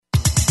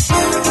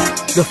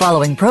The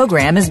following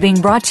program is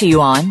being brought to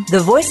you on the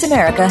Voice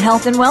America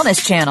Health and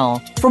Wellness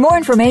Channel. For more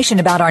information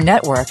about our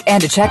network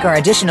and to check our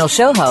additional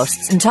show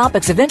hosts and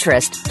topics of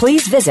interest,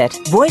 please visit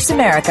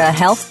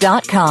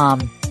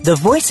voiceamericahealth.com. The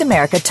Voice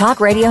America Talk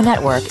Radio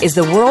Network is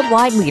the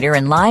worldwide leader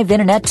in live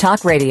Internet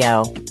talk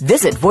radio.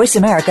 Visit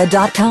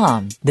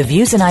voiceamerica.com. The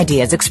views and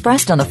ideas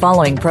expressed on the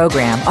following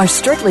program are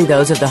strictly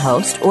those of the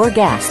host or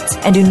guests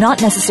and do not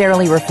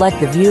necessarily reflect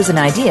the views and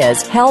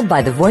ideas held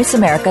by the Voice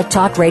America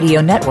Talk Radio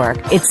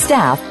Network, its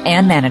staff,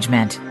 and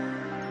management.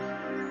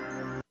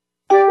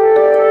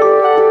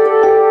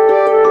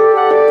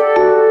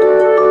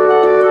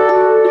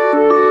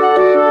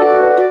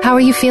 How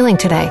are you feeling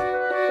today?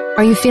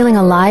 Are you feeling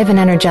alive and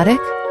energetic?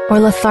 Or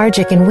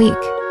lethargic and weak?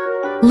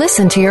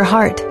 Listen to your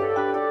heart.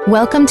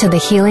 Welcome to the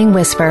Healing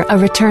Whisper, a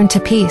return to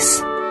peace.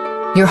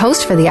 Your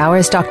host for the hour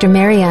is Dr.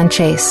 Marianne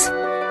Chase.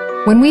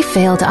 When we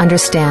fail to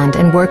understand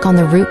and work on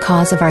the root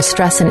cause of our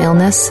stress and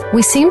illness,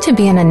 we seem to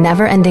be in a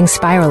never-ending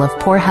spiral of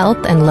poor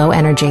health and low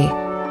energy.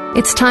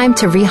 It's time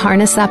to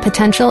reharness that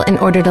potential in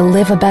order to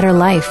live a better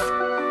life.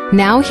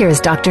 Now, here's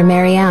Dr.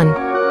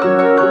 Marianne.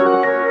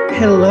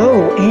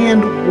 Hello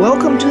and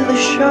welcome to the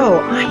show.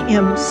 I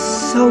am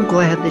so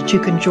glad that you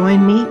can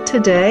join me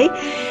today.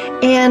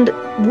 And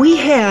we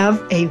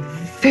have a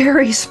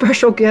very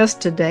special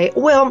guest today.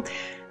 Well,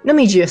 let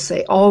me just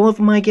say, all of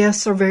my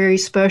guests are very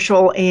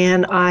special,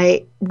 and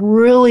I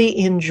really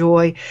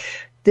enjoy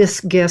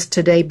this guest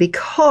today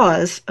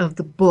because of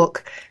the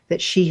book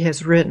that she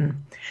has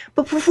written.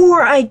 But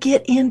before I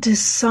get into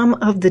some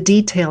of the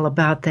detail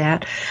about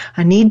that,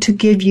 I need to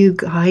give you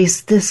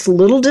guys this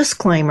little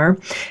disclaimer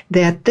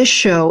that this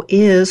show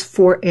is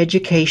for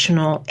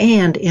educational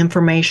and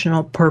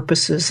informational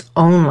purposes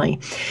only.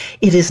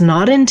 It is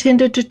not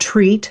intended to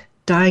treat,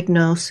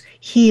 diagnose,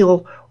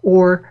 heal,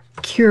 or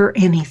cure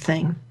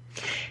anything.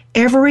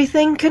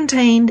 Everything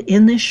contained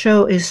in this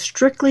show is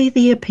strictly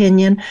the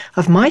opinion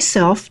of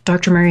myself,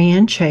 Dr.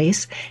 Marianne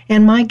Chase,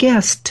 and my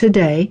guest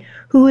today,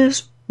 who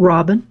is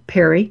Robin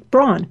Perry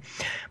Braun.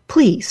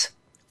 Please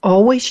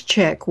always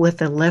check with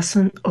a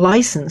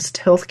licensed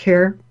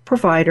healthcare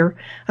provider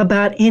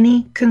about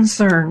any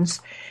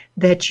concerns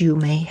that you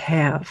may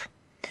have.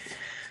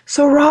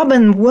 So,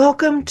 Robin,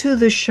 welcome to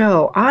the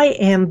show. I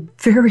am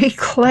very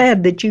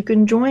glad that you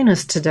can join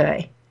us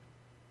today.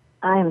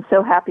 I am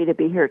so happy to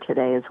be here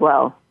today as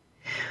well.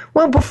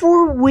 Well,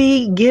 before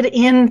we get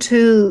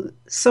into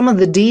some of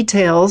the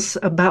details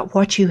about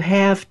what you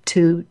have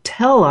to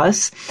tell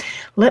us,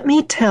 let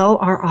me tell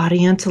our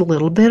audience a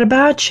little bit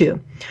about you.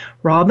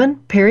 Robin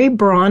Perry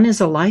Braun is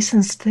a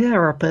licensed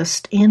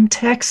therapist in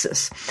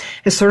Texas,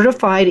 a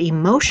certified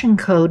emotion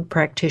code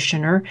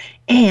practitioner,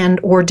 and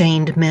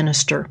ordained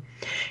minister.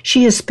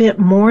 She has spent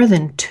more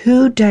than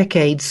 2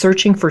 decades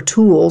searching for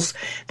tools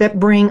that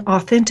bring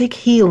authentic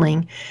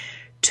healing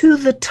to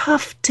the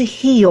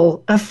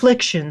tough-to-heal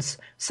afflictions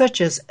such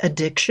as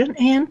addiction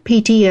and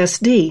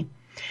PTSD.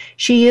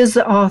 She is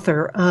the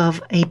author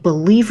of A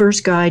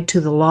Believer's Guide to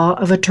the Law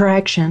of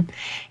Attraction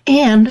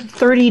and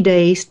 30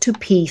 Days to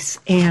Peace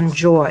and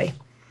Joy.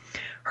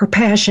 Her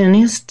passion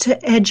is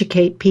to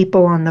educate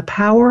people on the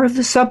power of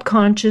the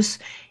subconscious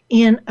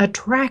in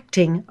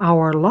attracting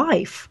our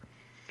life.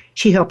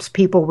 She helps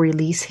people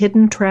release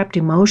hidden trapped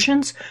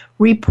emotions,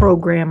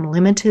 reprogram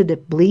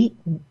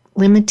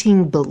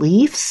limiting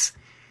beliefs.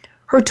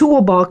 Her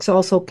toolbox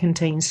also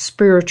contains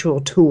spiritual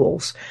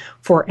tools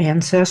for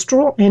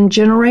ancestral and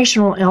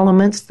generational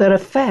elements that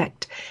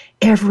affect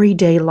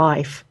everyday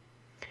life.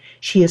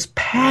 She is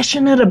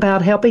passionate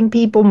about helping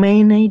people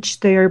manage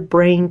their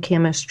brain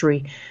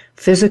chemistry,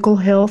 physical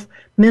health,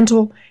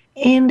 mental,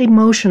 and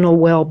emotional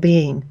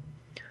well-being.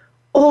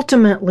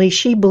 Ultimately,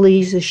 she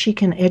believes if she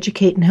can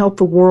educate and help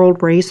the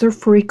world raise their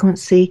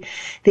frequency,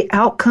 the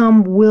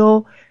outcome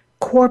will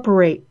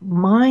incorporate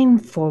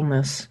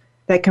mindfulness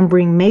that can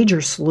bring major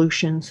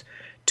solutions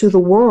to the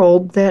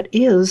world that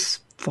is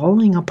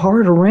falling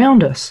apart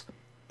around us.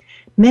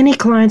 Many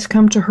clients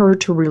come to her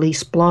to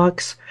release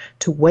blocks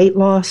to weight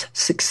loss,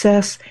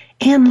 success,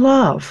 and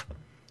love,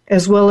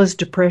 as well as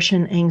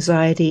depression,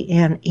 anxiety,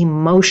 and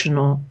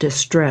emotional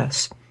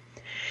distress.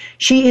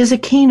 She is a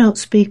keynote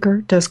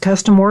speaker, does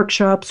custom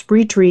workshops,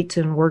 retreats,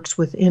 and works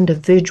with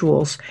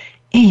individuals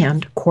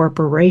and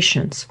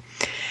corporations.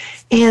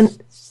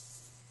 And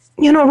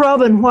you know,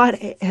 Robin, what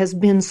has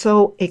been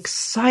so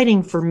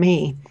exciting for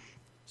me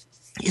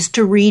is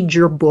to read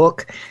your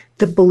book,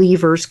 The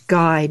Believer's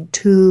Guide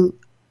to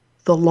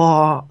the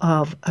Law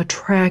of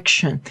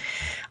Attraction.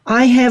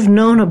 I have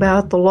known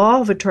about the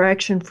Law of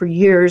Attraction for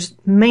years,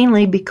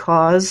 mainly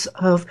because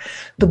of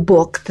the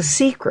book, The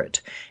Secret,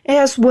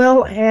 as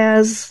well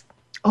as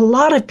a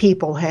lot of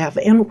people have.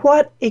 And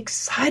what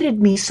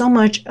excited me so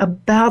much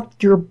about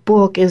your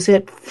book is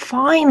it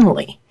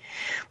finally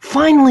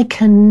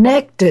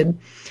connected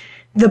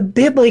the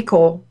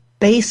biblical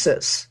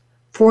basis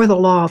for the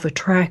law of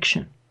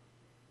attraction.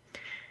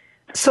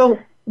 So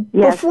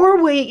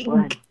before we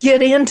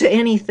get into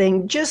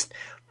anything, just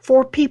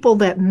for people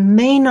that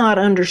may not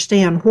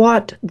understand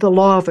what the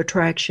law of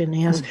attraction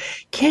is,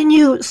 can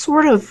you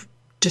sort of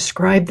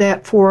describe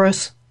that for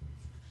us?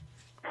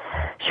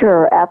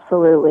 Sure,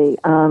 absolutely.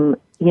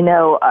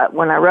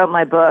 When I wrote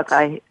my book,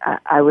 I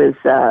was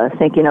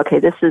thinking, okay,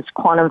 this is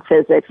quantum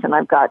physics, and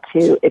I've got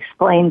to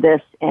explain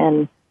this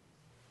in,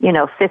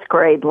 fifth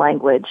grade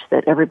language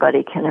that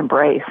everybody can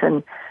embrace.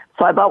 And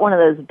so I bought one of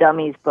those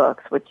dummies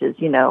books, which is,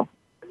 and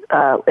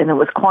it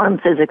was Quantum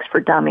Physics for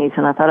Dummies.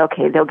 And I thought,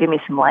 okay, they'll give me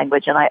some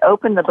language. And I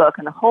opened the book,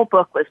 and the whole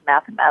book was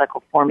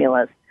mathematical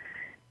formulas.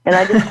 And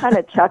I just kind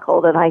of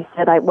chuckled, and I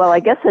said, I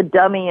guess a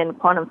dummy in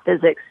quantum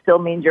physics still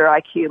means your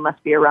IQ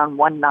must be around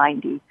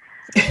 190,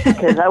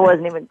 because I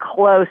wasn't even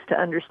close to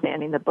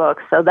understanding the book.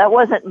 So that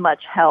wasn't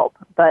much help.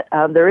 But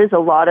there is a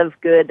lot of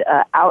good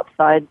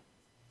outside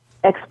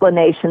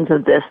explanations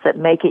of this that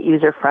make it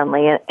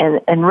user-friendly.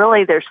 And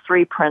really, there's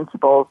three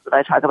principles that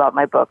I talk about in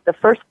my book. The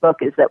first book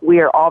is that we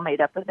are all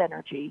made up of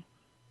energy.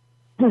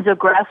 So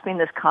grasping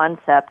this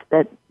concept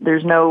that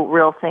there's no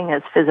real thing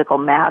as physical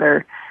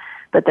matter,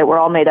 but that we're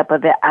all made up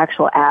of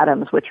actual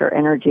atoms, which are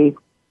energy.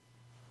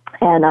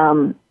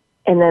 And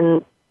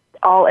then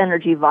all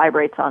energy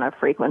vibrates on a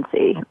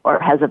frequency or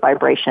has a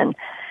vibration,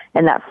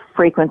 and that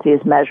frequency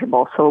is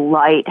measurable. So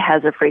light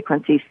has a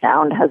frequency,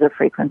 sound has a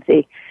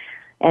frequency,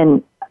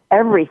 and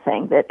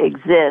everything that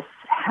exists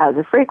has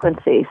a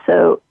frequency.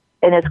 So,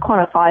 and it's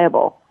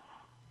quantifiable.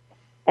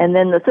 And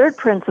then the third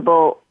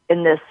principle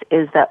in this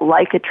is that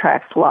like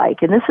attracts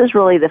like. And this is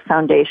really the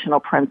foundational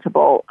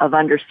principle of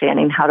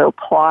understanding how to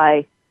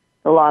apply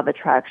the law of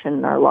attraction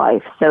in our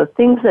life. So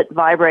things that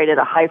vibrate at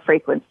a high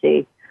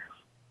frequency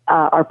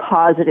are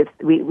positive.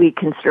 We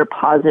consider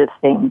positive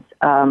things.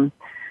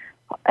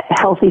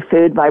 Healthy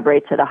food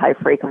vibrates at a high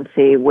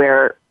frequency,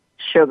 where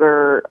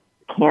sugar,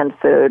 canned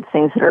food,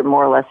 things that are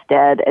more or less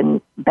dead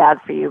and bad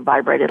for you,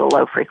 vibrate at a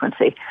low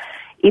frequency.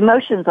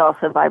 Emotions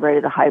also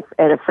vibrate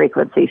at a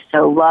frequency.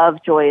 So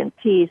love, joy, and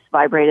peace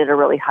vibrate at a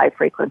really high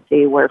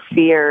frequency, where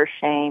fear,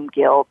 shame,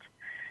 guilt,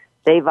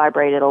 they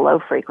vibrate at a low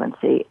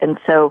frequency. And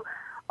so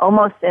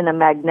almost in a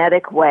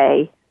magnetic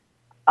way,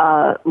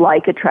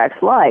 like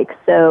attracts like.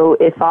 So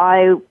if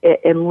I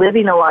am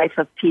living a life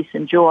of peace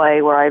and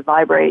joy where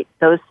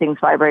those things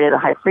vibrate at a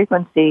high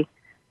frequency,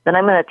 then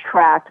I'm going to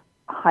attract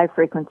high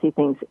frequency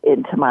things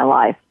into my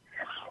life.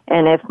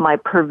 And if my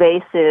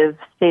pervasive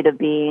state of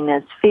being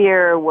is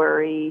fear,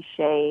 worry,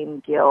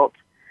 shame, guilt,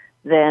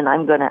 then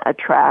I'm going to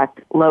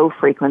attract low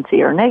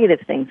frequency or negative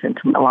things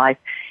into my life.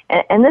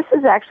 And this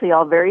is actually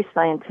all very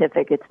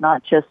scientific. It's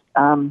not just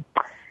kind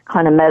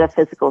of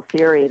metaphysical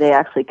theory. They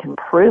actually can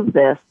prove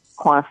this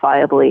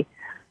quantifiably.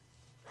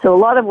 So a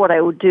lot of what I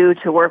would do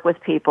to work with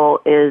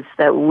people is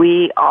that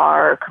we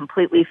are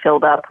completely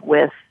filled up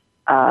with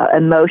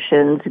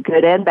emotions,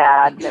 good and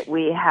bad, that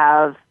we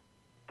have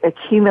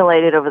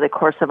accumulated over the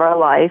course of our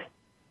life.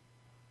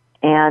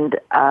 And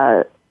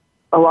a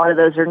lot of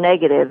those are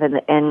negative,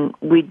 and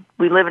we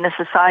live in a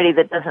society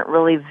that doesn't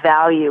really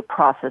value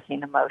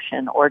processing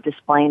emotion or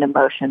displaying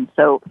emotion.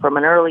 So from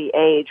an early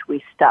age,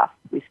 we stuff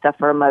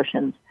our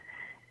emotions.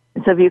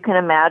 And so if you can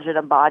imagine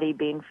a body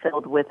being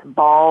filled with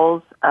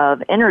balls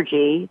of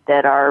energy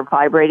that are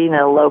vibrating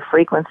at a low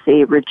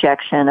frequency,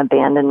 rejection,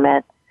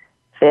 abandonment,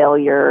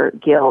 failure,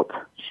 guilt,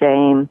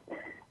 shame,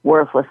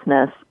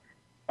 worthlessness,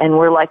 and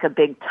we're like a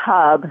big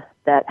tub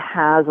that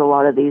has a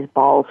lot of these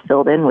balls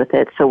filled in with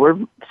it. So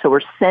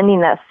we're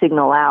sending that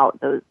signal out.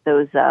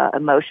 Those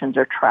emotions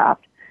are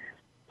trapped.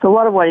 So a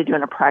lot of what I do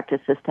in a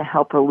practice is to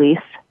help release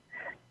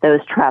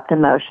those trapped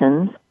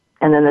emotions.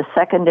 And then the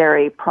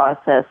secondary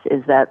process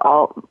is that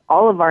all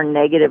of our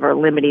negative or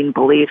limiting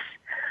beliefs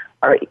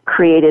are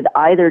created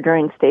either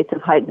during states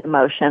of heightened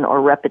emotion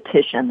or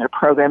repetition. They're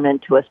programmed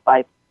into us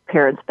by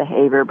parents'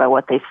 behavior, by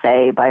what they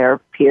say, by our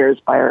peers,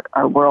 by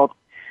our world.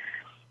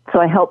 So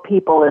I help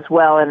people as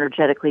well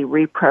energetically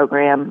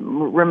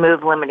reprogram,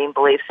 remove limiting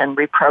beliefs, and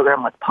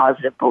reprogram with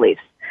positive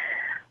beliefs.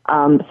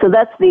 So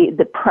that's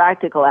the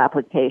practical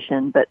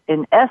application. But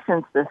in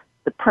essence, the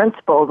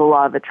principle of the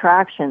law of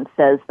attraction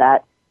says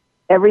that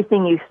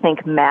everything you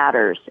think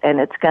matters, and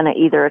it's going to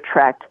either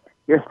attract,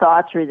 your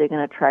thoughts are either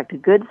going to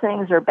attract good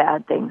things or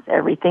bad things.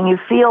 Everything you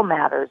feel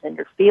matters, and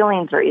your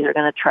feelings are either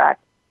going to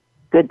attract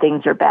good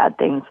things or bad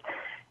things.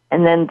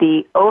 And then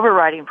the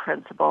overriding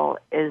principle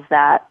is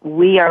that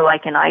we are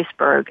like an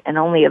iceberg, and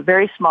only a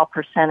very small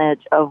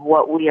percentage of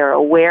what we are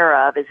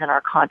aware of is in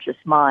our conscious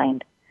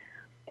mind,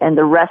 and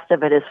the rest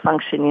of it is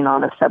functioning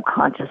on a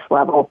subconscious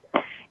level.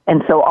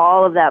 And so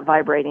all of that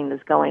vibrating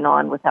is going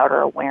on without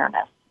our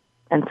awareness.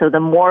 And so the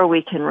more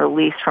we can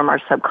release from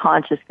our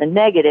subconscious the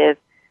negative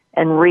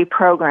and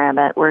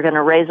reprogram it, we're going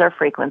to raise our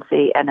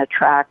frequency and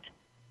attract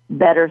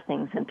better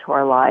things into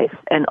our life.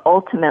 And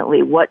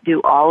ultimately, what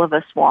do all of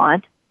us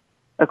want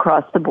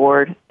across the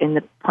board in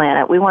the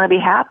planet? We want to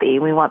be happy.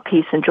 We want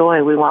peace and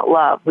joy. We want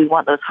love. We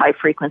want those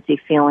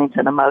high-frequency feelings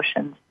and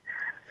emotions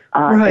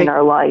in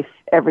our life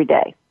every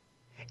day.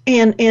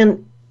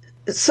 And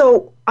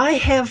so I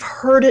have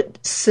heard it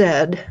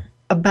said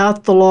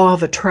about the law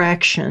of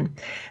attraction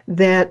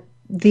that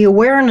the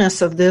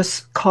awareness of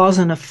this cause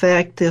and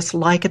effect, this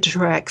like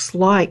attracts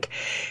like,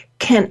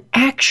 can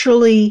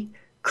actually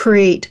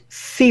create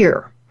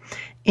fear.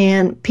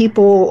 And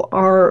people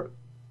are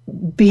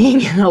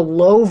being in a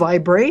low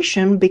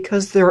vibration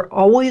because they're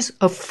always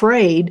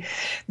afraid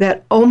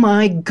that, oh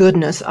my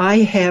goodness, I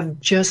have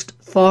just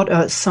thought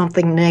of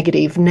something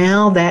negative.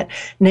 Now that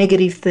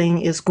negative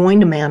thing is going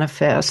to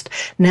manifest.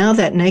 Now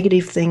that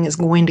negative thing is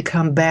going to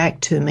come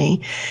back to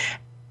me.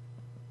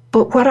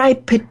 But what I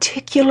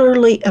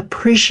particularly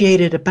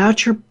appreciated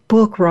about your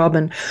book,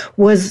 Robin,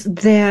 was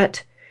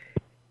that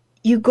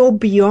you go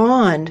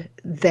beyond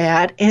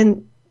that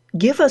and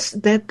give us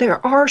that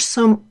there are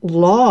some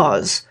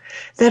laws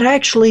that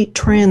actually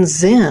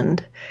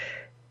transcend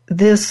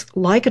this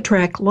like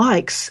attract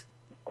likes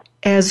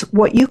as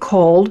what you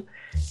called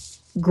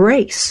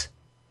grace.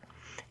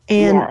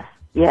 And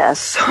yes.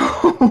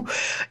 So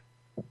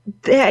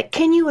that,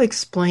 can you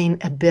explain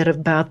a bit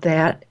about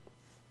that?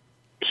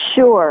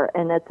 Sure,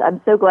 and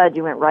I'm so glad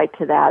you went right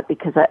to that,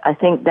 because I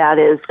think that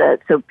is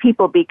so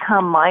people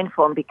become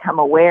mindful and become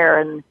aware,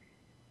 and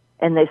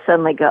they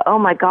suddenly go, oh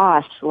my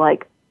gosh,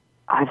 like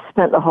I've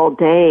spent the whole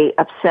day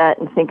upset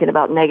and thinking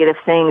about negative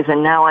things,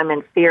 and now I'm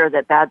in fear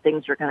that bad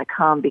things are going to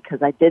come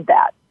because I did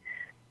that.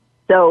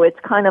 So it's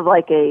kind of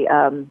like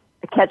a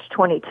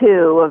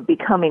catch-22 of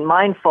becoming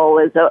mindful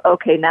is,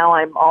 okay, now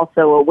I'm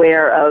also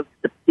aware of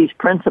these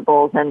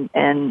principles,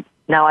 and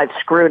now I've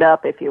screwed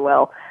up, if you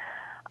will.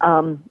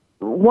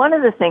 One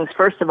of the things,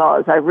 first of all,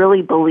 is I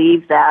really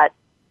believe that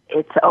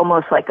it's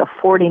almost like a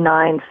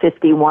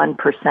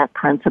 49-51%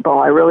 principle.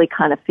 I really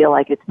kind of feel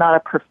like it's not a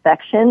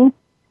perfection.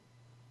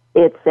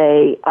 It's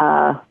a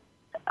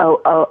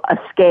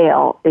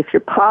scale. If you're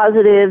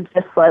positive,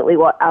 just slightly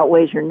what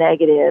outweighs your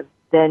negative,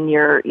 then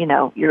you're in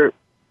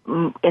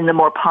the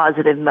more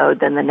positive mode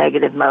than the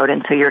negative mode,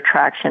 and so your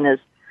attraction is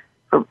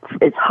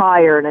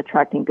higher in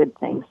attracting good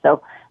things.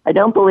 So I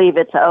don't believe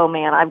it's, oh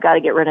man, I've got to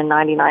get rid of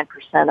 99%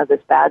 of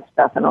this bad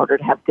stuff in order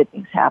to have good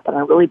things happen. I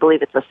really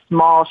believe it's a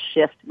small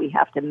shift we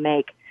have to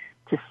make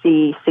to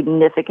see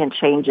significant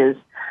changes.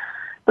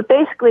 But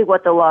basically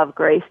what the law of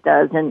grace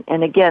does,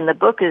 and again, the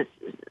book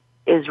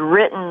is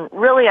written,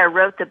 really I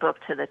wrote the book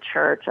to the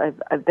church.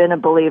 I've been a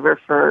believer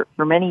for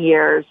many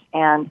years,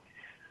 and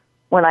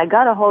when I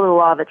got a hold of the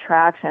law of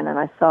attraction and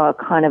I saw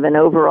kind of an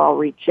overall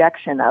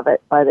rejection of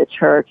it by the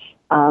church,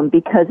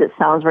 because it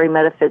sounds very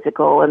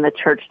metaphysical, and the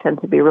church tends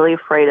to be really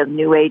afraid of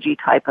new agey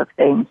type of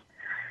things.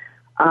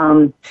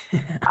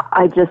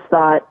 I just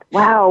thought,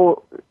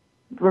 wow,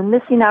 we're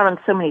missing out on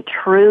so many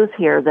truths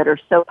here that are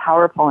so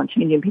powerful in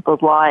changing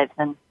people's lives.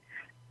 And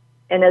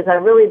as I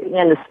really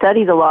began to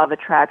study the law of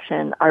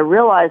attraction, I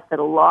realized that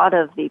a lot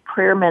of the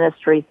prayer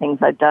ministry things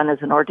I've done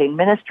as an ordained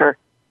minister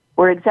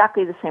were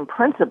exactly the same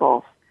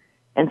principles.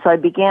 And so I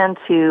began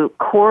to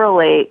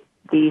correlate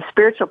the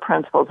spiritual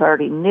principles I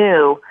already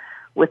knew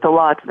with the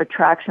law of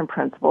attraction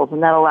principles,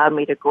 and that allowed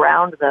me to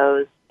ground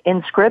those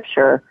in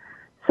Scripture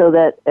so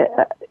that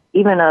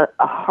even a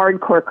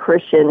hardcore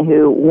Christian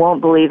who won't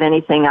believe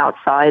anything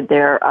outside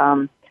their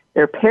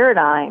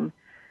paradigm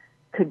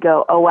could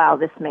go, oh, wow,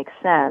 this makes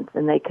sense,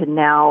 and they could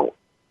now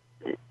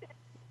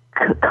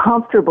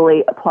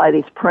comfortably apply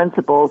these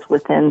principles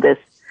within this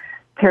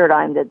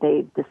paradigm that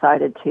they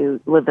decided to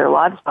live their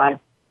lives by.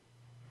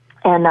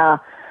 And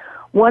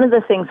one of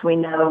the things we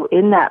know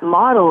in that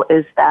model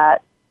is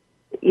that,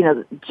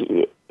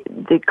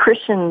 the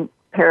Christian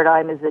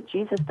paradigm is that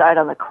Jesus died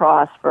on the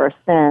cross for our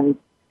sins,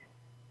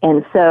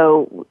 and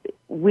so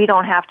we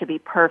don't have to be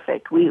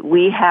perfect.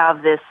 We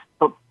have this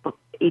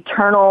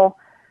eternal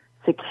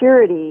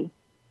security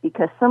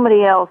because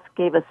somebody else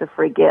gave us a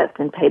free gift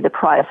and paid the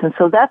price. And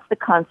so that's the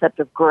concept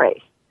of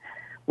grace,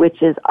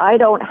 which is I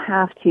don't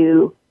have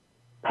to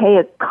pay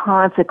a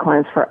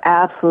consequence for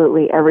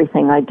absolutely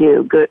everything I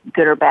do, good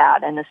or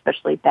bad, and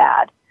especially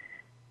bad.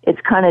 It's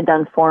kind of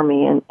done for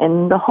me.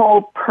 And the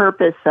whole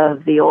purpose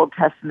of the Old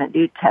Testament,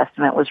 New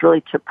Testament was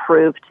really to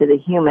prove to the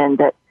human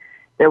that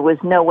there was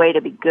no way to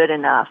be good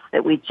enough,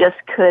 that we just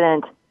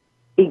couldn't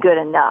be good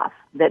enough,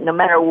 that no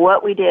matter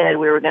what we did,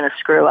 we were going to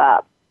screw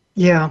up.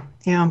 Yeah.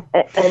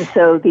 And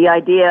so the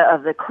idea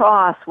of the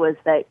cross was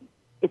that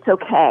it's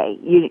okay.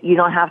 You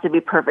don't have to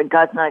be perfect.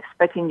 God's not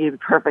expecting you to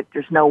be perfect.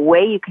 There's no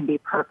way you can be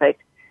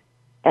perfect.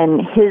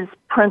 And his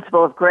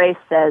principle of grace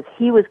says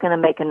he was going to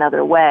make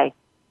another way.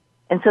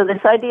 And so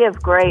this idea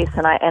of grace,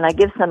 and I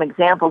give some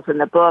examples in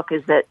the book,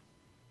 is that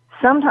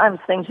sometimes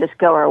things just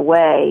go our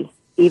way,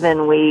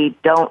 even we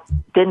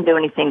didn't do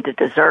anything to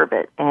deserve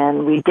it,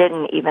 and we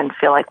didn't even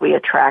feel like we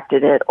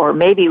attracted it, or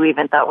maybe we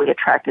even thought we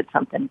attracted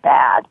something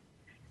bad.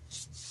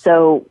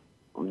 So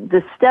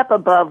the step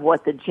above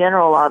what the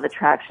general law of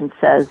attraction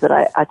says that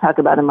I talk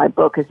about in my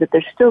book is that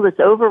there's still this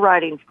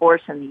overriding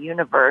force in the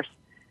universe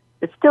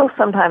that still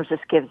sometimes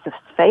just gives us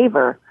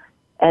favor.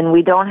 And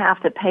we don't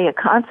have to pay a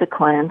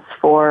consequence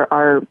for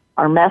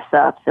our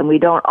mess-ups, and we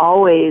don't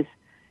always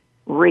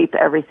reap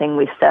everything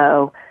we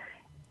sow,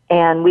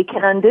 and we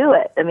can undo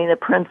it. I mean, the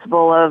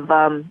principle of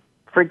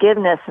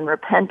forgiveness and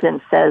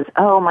repentance says,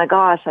 oh, my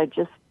gosh, I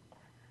just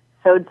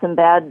sowed some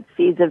bad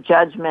seeds of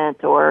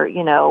judgment or,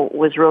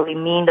 was really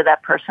mean to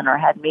that person or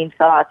had mean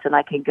thoughts, and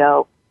I can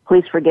go,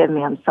 please forgive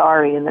me, I'm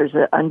sorry, and there's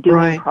an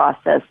undoing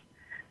process.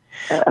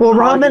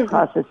 apology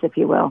process, if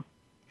you will.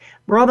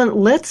 Robin,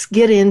 let's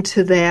get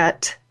into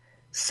that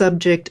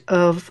subject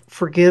of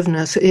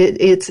forgiveness.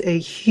 It's a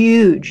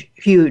huge,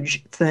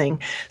 huge thing.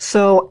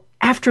 So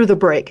after the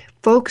break,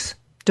 folks,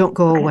 don't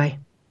go away.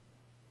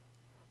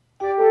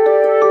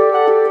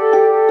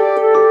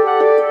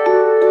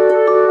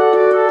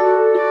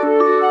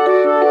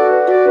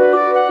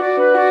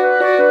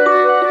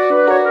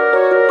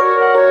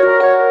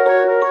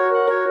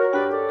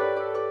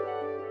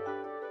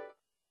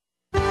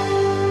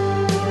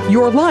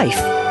 Your life,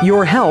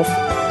 your health,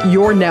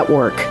 your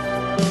network.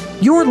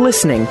 You're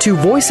listening to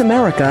Voice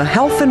America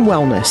Health and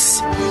Wellness.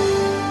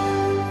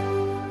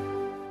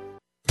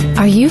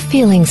 Are you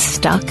feeling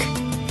stuck?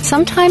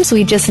 Sometimes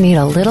we just need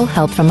a little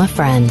help from a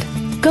friend.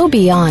 Go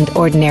beyond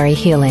ordinary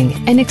healing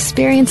and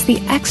experience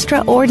the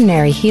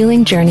extraordinary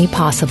healing journey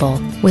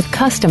possible with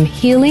custom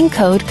Healing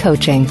Code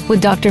Coaching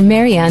with Dr.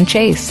 Marianne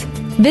Chase.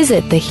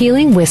 Visit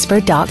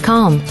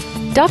thehealingwhisper.com.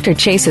 Dr.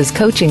 Chase's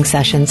coaching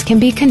sessions can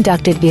be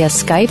conducted via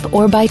Skype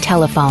or by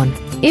telephone.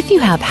 If you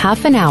have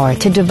half an hour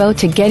to devote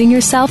to getting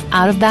yourself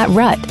out of that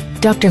rut,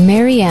 Dr.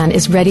 Marianne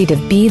is ready to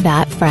be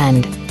that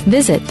friend.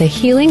 Visit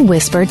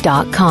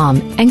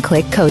thehealingwhisper.com and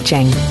click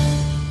coaching.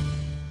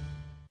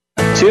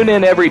 Tune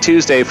in every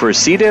Tuesday for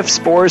C. diff,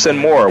 spores, and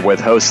more with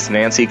hosts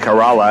Nancy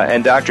Kerala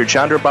and Dr.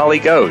 Chandrabali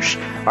Ghosh.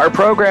 Our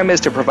program is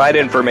to provide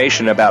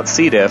information about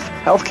C. diff,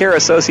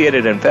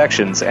 healthcare-associated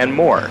infections, and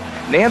more.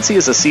 Nancy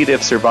is a C.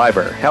 diff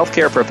survivor,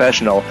 healthcare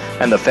professional,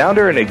 and the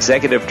founder and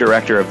executive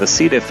director of the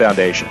C. diff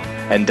Foundation.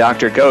 And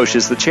Dr. Ghosh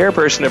is the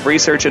chairperson of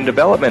research and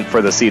development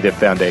for the C. diff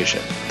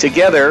Foundation.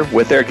 Together,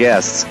 with their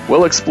guests,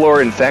 we'll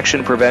explore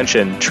infection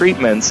prevention,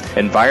 treatments,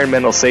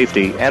 environmental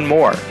safety, and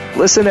more.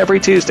 Listen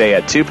every Tuesday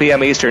at 2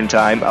 p.m. Eastern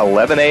Time,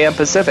 11 a.m.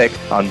 Pacific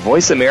on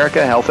Voice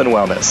America Health and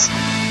Wellness.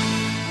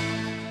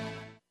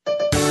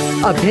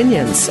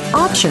 Opinions,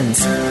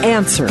 options,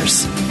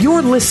 answers.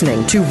 You're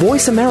listening to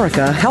Voice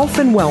America Health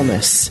and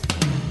Wellness.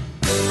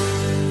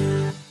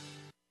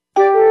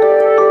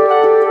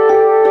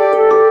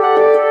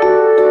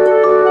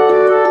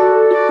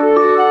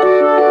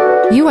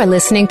 You are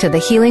listening to The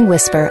Healing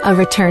Whisper, A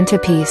Return to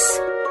Peace.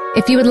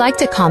 If you would like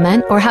to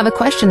comment or have a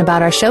question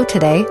about our show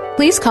today,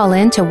 please call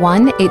in to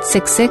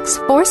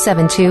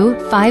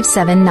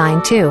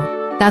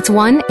 1-866-472-5792. That's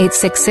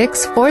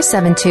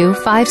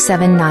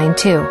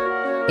 1-866-472-5792.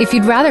 If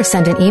you'd rather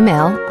send an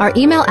email, our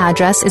email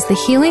address is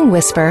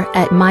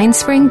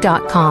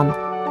thehealingwhisper@mindspring.com.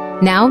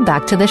 Now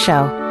back to the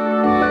show.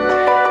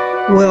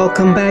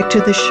 Welcome back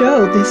to the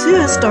show. This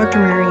is Dr.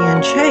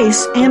 Marianne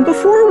Chase, and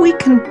before we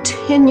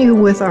continue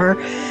with our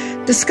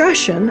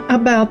discussion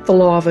about the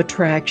law of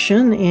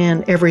attraction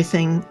and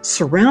everything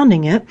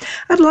surrounding it,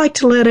 I'd like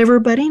to let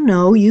everybody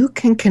know you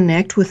can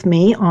connect with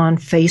me on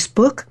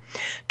Facebook,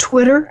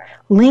 Twitter,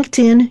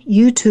 LinkedIn,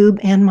 YouTube,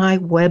 and my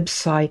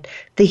website,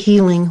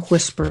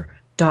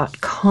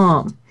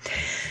 thehealingwhisper.com.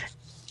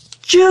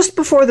 Just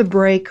before the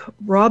break,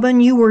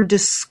 Robin, you were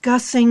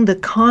discussing the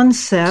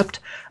concept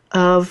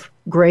of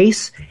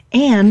grace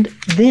and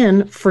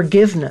then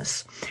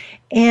forgiveness.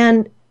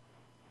 And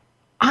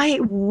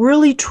I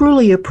really,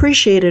 truly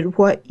appreciated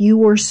what you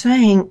were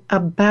saying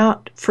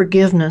about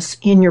forgiveness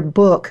in your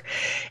book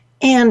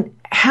and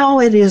how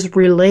it is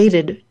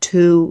related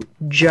to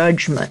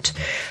judgment.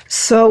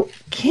 So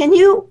can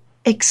you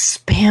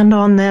expand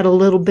on that a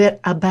little bit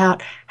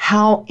about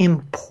how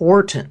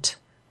important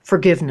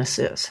forgiveness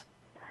is?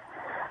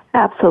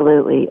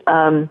 Absolutely.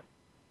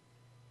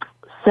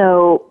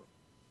 So,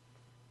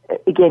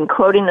 again,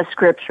 quoting the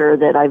scripture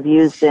that I've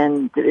used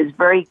that is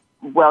very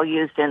well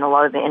used in a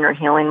lot of the inner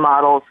healing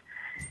models,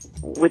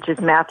 which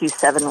is Matthew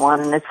 7:1,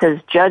 and it says,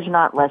 "Judge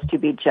not lest you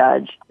be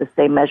judged. The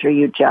same measure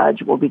you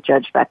judge will be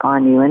judged back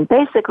on you." And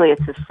basically,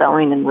 it's a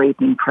sowing and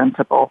reaping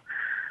principle.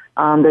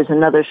 There's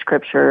another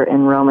scripture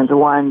in Romans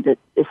 1 that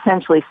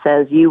essentially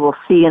says, "You will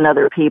see in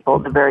other people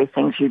the very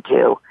things you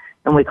do,"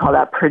 and we call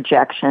that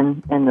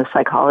projection in the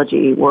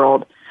psychology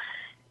world.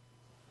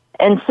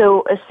 And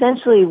so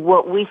essentially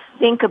what we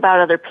think about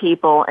other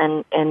people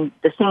and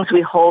the things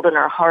we hold in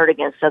our heart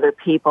against other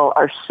people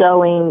are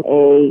sowing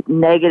a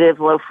negative,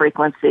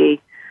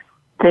 low-frequency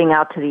thing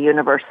out to the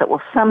universe that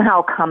will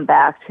somehow come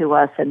back to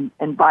us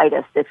and bite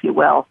us, if you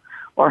will,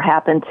 or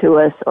happen to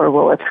us or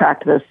will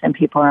attract those same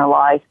people in our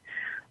life.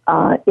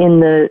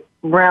 In the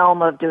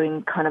realm of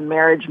doing kind of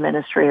marriage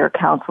ministry or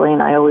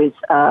counseling, I always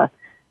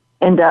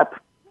end up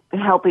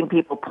helping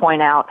people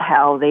point out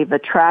how they've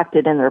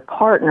attracted in their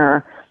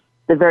partner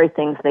the very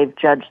things they've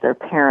judged their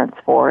parents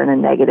for in a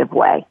negative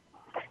way,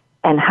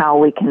 and how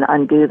we can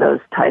undo those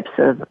types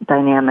of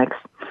dynamics.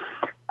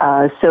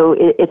 So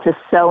it's a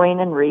sowing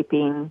and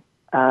reaping,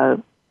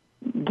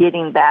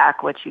 getting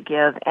back what you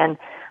give. And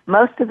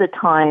most of the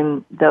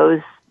time,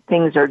 those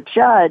things are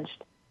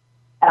judged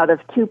out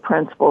of two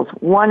principles.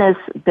 One is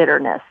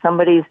bitterness.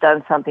 Somebody's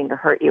done something to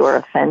hurt you or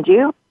offend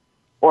you,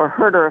 or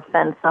hurt or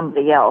offend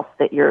somebody else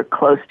that you're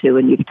close to,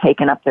 and you've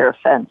taken up their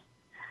offense.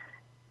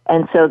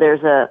 And so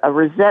there's a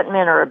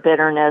resentment or a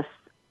bitterness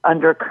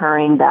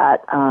undercurring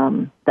that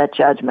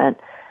judgment.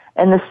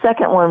 And the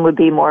second one would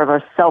be more of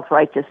a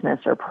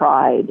self-righteousness or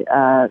pride.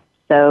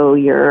 So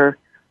you're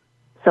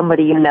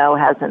somebody you know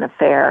has an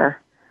affair,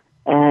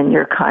 and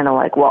you're kind of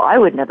like, well, I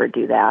would never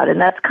do that. And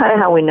that's kind of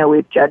how we know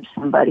we've judged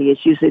somebody, is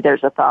usually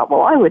there's a thought,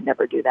 well, I would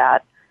never do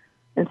that.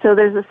 And so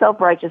there's a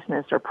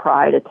self-righteousness or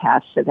pride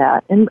attached to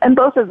that. And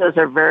both of those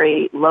are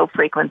very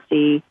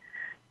low-frequency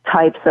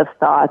types of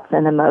thoughts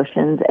and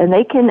emotions, and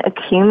they can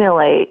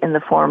accumulate in the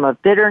form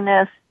of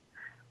bitterness,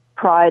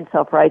 pride,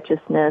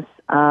 self-righteousness.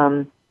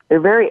 They're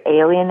very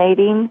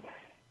alienating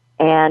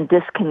and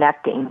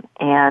disconnecting,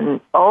 and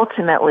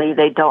ultimately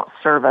they don't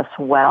serve us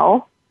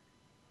well.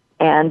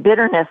 And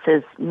bitterness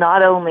is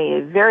not only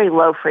a very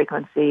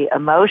low-frequency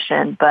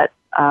emotion, but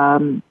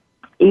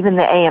even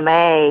the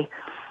AMA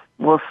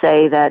will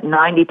say that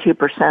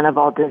 92% of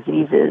all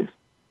diseases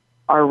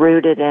are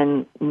rooted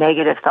in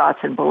negative thoughts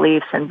and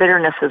beliefs, and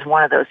bitterness is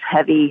one of those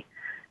heavy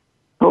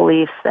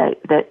beliefs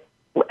that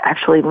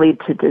actually lead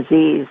to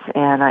disease.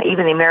 And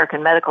even the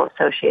American Medical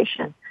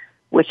Association,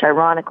 which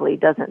ironically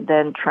doesn't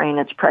then train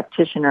its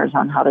practitioners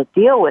on how to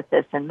deal with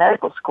this in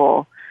medical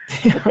school,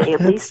 but they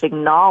at least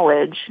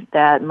acknowledge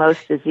that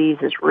most disease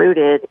is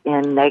rooted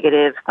in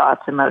negative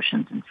thoughts,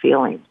 emotions, and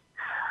feelings.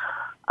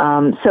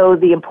 So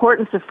the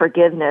importance of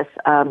forgiveness,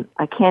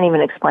 I can't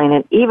even explain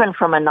it, even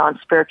from a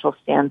non-spiritual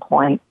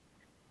standpoint.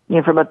 You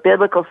know, from a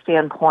biblical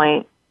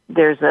standpoint,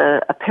 there's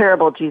a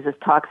parable Jesus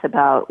talks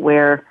about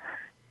where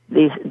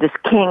this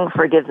king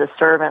forgives a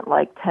servant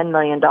like $10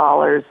 million,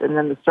 and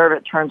then the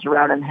servant turns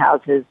around and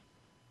has his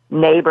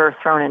neighbor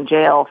thrown in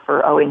jail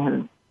for owing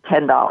him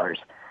 $10.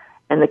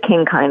 And the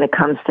king kind of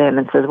comes to him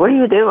and says, what are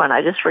you doing?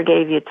 I just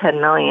forgave you $10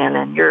 million,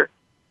 and you're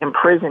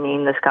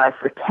imprisoning this guy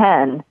for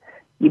 10.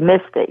 You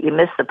missed it. You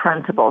missed the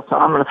principle, so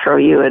I'm going to throw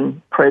you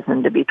in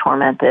prison to be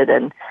tormented.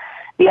 And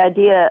the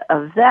idea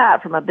of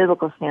that from a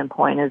biblical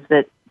standpoint is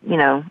that, you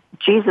know,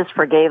 Jesus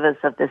forgave us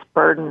of this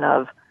burden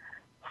of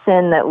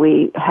sin that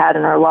we had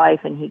in our life,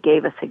 and he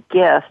gave us a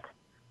gift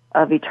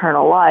of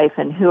eternal life.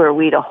 And who are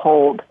we to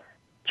hold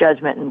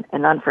judgment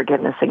and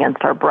unforgiveness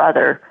against our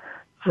brother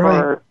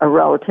for a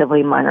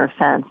relatively minor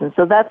offense? And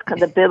so that's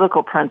the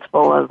biblical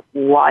principle of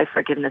why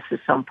forgiveness is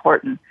so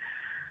important.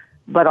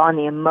 But on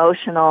the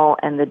emotional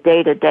and the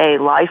day-to-day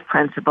life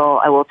principle,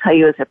 I will tell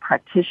you as a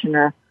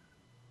practitioner,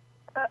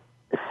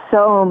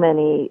 so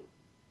many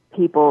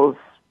people's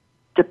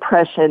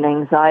depression,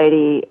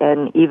 anxiety,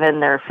 and even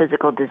their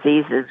physical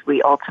diseases,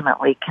 we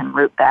ultimately can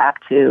root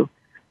back to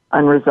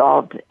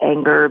unresolved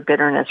anger,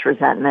 bitterness,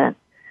 resentment,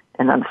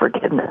 and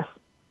unforgiveness.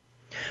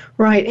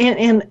 Right.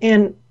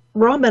 And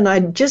Robin,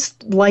 I'd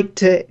just like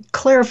to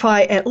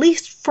clarify, at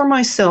least for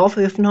myself,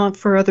 if not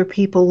for other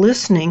people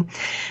listening,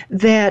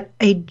 that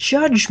a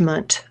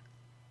judgment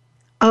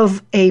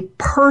of a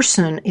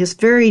person is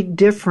very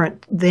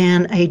different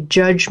than a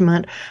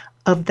judgment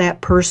of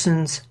that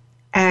person's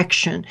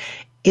action.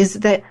 Is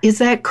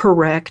that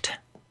correct?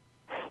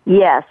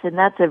 Yes, and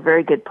that's a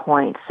very good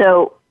point.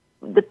 So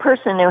the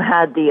person who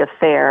had the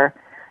affair,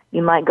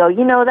 you might go,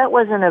 you know, that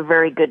wasn't a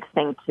very good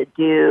thing to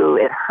do.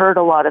 It hurt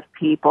a lot of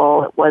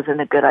people. It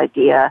wasn't a good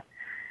idea.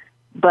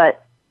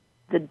 But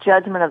the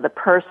judgment of the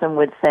person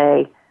would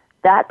say,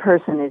 that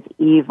person is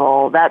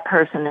evil. That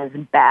person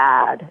is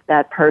bad.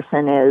 That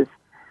person is,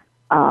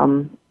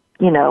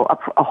 you know,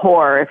 a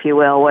whore, if you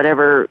will,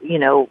 whatever, you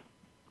know,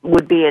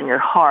 would be in your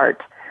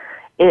heart.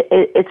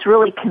 It's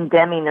really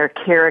condemning their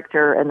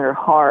character and their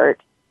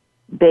heart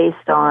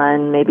based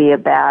on maybe a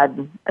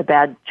bad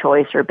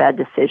choice or a bad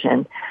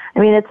decision. I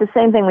mean, it's the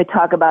same thing we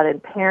talk about in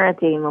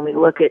parenting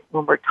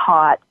when we're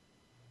taught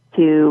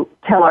to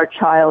tell our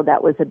child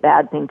that was a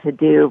bad thing to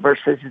do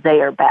versus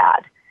they are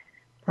bad.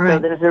 Right. So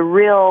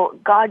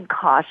there's God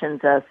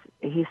cautions us.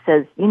 He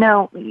says, you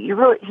know,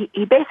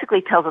 he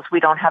basically tells us we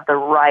don't have the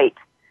right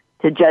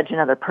to judge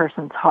another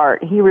person's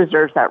heart. He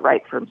reserves that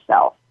right for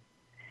himself.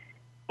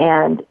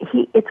 And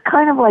it's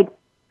kind of like,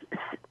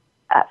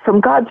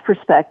 from God's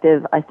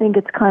perspective, I think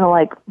it's kind of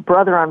like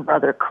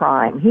brother-on-brother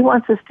crime. He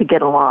wants us to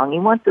get along. He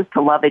wants us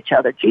to love each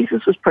other.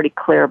 Jesus was pretty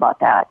clear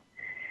about that.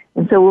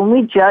 And so when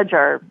we judge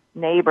our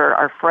neighbor,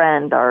 our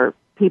friend, our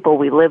people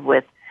we live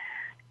with,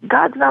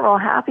 God's not real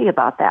happy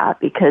about that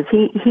because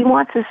he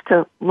wants us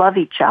to love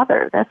each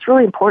other. That's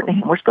really important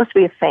to him. We're supposed to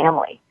be a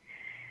family.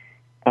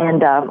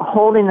 And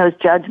holding those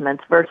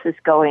judgments versus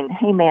going,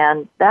 hey,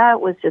 man, that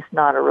was just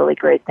not a really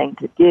great thing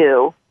to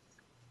do.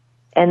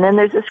 And then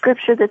there's a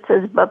scripture that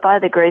says, but by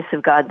the grace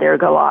of God, there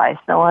go I.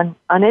 So on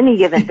any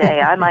given day,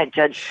 I might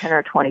judge 10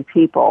 or 20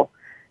 people.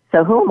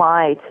 So who am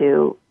I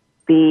to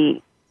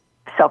be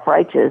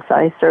self-righteous?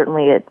 I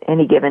certainly at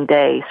any given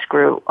day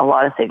screw a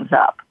lot of things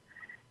up.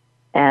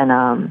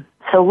 And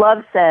so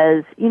love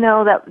says, you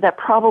know, that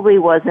probably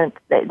wasn't,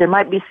 there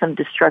might be some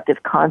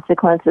destructive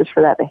consequences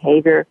for that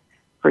behavior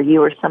for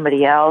you or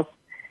somebody else.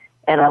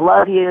 And I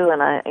love you,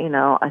 and I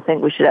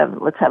think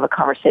let's have a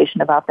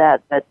conversation about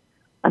that. But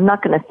I'm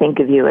not going to think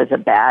of you as a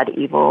bad,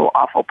 evil,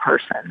 awful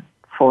person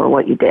for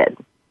what you did.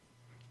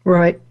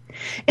 Right.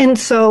 And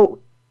so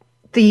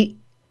the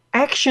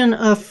action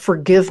of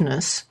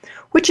forgiveness,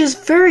 which is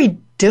very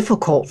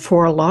difficult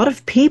for a lot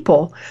of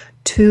people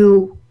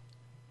to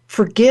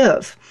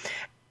forgive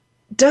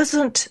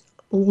doesn't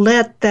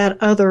let that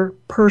other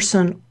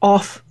person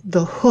off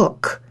the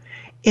hook.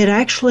 It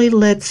actually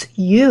lets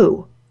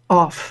you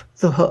off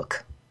the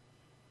hook.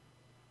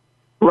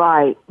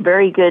 Right.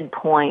 Very good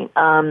point.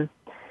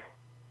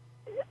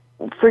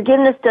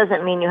 Forgiveness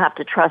doesn't mean you have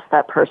to trust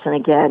that person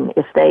again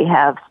if they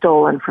have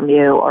stolen from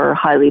you or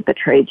highly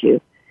betrayed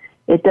you.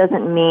 It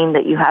doesn't mean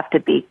that you have to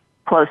be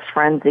close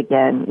friends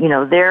again. You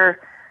know, their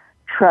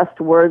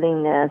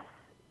trustworthiness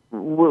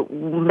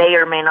may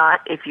or may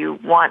not, if you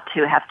want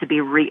to, have to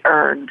be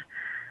re-earned.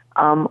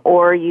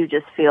 Or you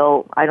just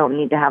feel, I don't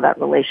need to have that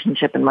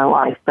relationship in my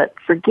life. But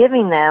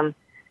forgiving them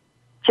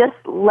just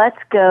lets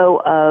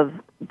go of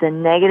the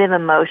negative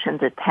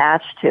emotions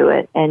attached to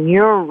it, and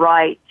you're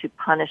right to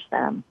punish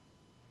them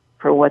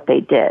for what they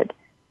did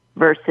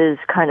versus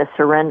kind of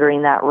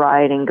surrendering that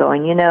right and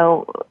going, you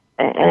know,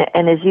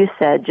 and as you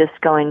said, just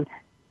going,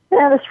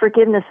 yeah, this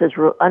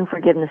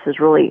unforgiveness is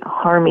really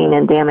harming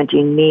and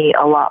damaging me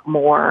a lot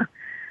more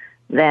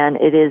than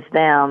it is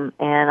them,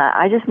 and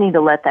I just need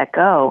to let that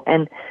go.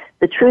 And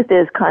the truth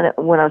is, kind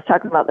of, when I was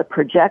talking about the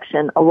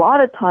projection, a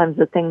lot of times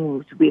the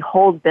things we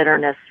hold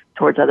bitterness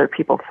towards other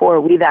people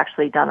for, we've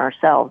actually done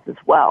ourselves as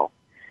well.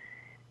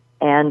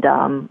 And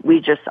we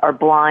just are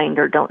blind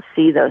or don't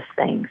see those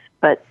things.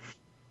 But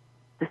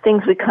the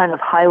things we kind of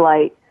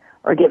highlight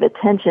or give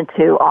attention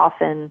to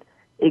often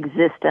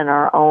exist in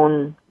our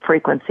own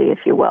frequency,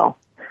 if you will.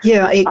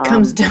 Yeah, it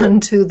comes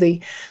down to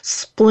the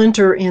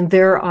splinter in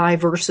their eye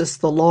versus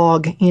the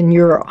log in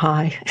your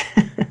eye.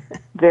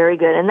 Very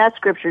good. And that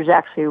scripture is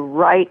actually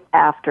right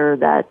after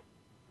that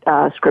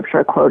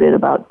scripture I quoted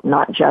about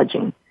not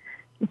judging.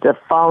 It's a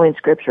following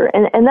scripture.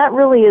 And that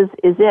really is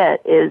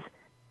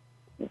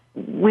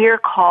we're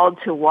called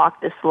to walk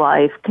this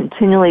life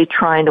continually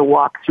trying to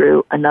walk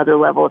through another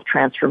level of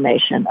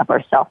transformation of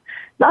ourselves.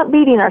 Not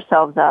beating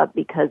ourselves up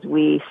because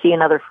we see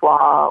another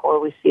flaw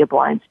or we see a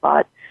blind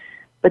spot,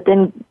 but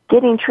then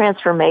getting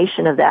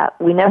transformation of that.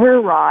 We never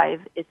arrive.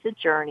 It's a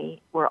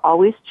journey. We're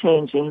always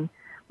changing.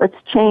 Let's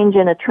change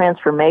in a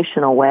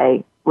transformational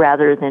way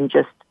rather than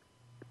just,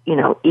 you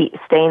know,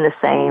 staying the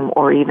same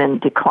or even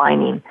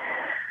declining.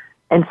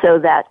 And so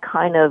that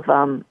kind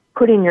of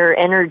putting your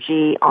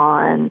energy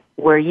on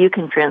where you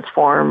can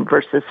transform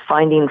versus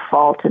finding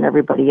fault in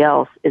everybody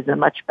else is a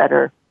much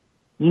better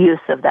use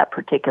of that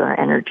particular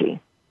energy.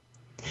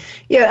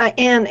 Yeah,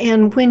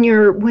 and when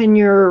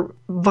you're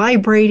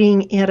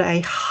vibrating at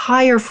a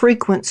higher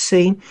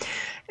frequency,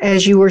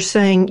 as you were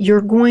saying,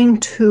 you're going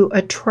to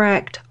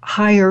attract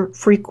higher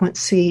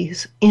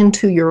frequencies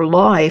into your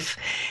life,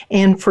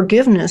 and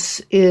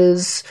forgiveness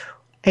is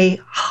a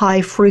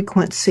high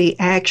frequency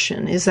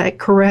action. Is that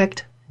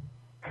correct?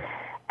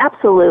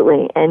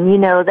 Absolutely. And, you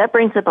know, that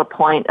brings up a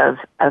point of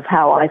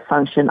how I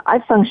function. I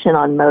function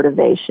on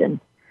motivation.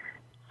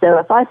 So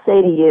if I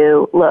say to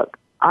you, look,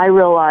 I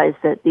realize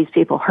that these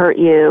people hurt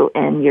you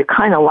and you're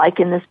kind of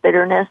liking this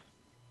bitterness,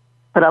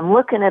 but I'm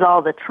looking at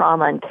all the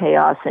trauma and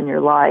chaos in your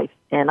life,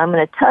 and I'm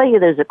going to tell you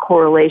there's a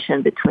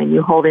correlation between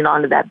you holding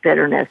on to that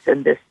bitterness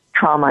and this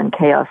trauma and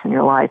chaos in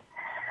your life.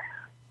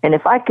 And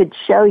if I could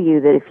show you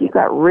that if you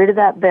got rid of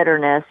that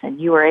bitterness and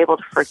you were able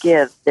to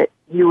forgive, that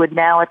you would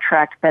now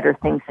attract better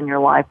things in your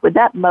life, would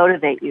that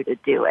motivate you to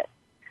do it?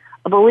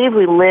 I believe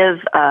we live,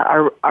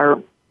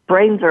 our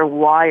brains are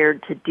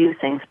wired to do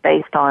things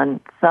based on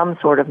some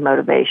sort of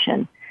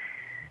motivation.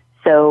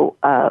 So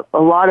a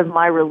lot of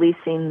my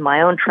releasing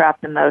my own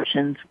trapped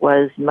emotions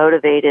was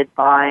motivated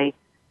by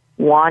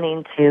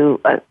wanting to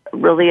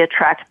really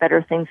attract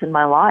better things in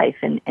my life,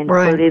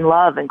 including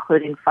love,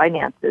 including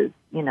finances,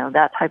 you know,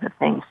 that type of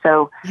thing.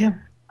 So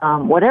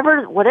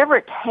whatever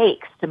it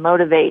takes to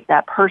motivate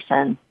that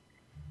person,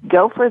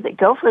 go for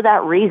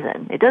that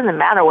reason. It doesn't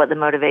matter what the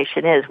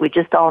motivation is. We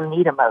just all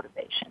need a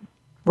motivation.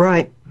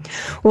 Right.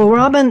 Well,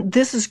 Robin,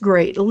 this is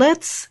great.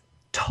 Let's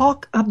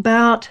talk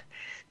about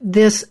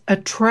this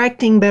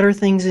attracting better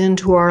things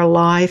into our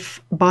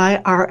life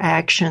by our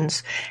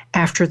actions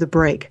after the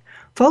break.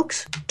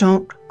 Folks,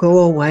 don't go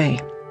away.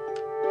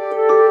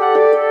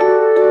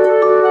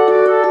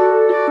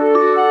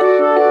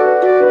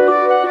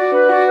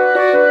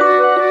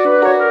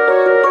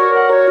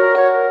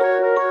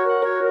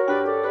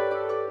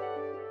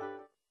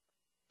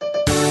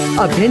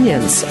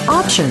 Opinions,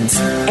 options,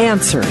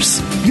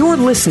 answers. You're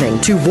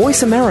listening to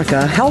Voice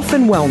America Health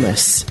and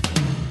Wellness.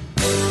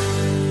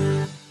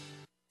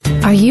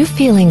 Are you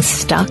feeling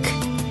stuck?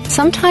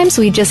 Sometimes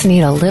we just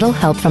need a little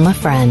help from a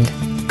friend.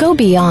 Go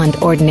beyond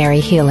ordinary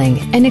healing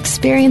and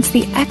experience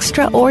the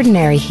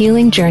extraordinary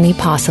healing journey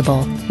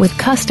possible with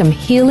custom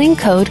Healing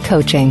Code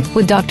coaching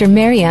with Dr.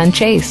 Marianne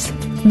Chase.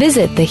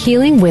 Visit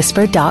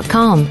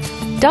thehealingwhisper.com.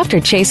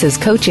 Dr. Chase's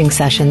coaching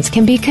sessions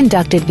can be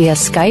conducted via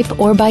Skype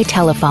or by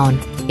telephone.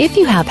 If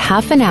you have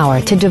half an hour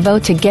to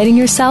devote to getting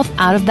yourself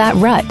out of that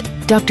rut,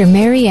 Dr.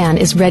 Marianne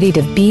is ready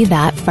to be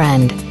that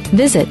friend.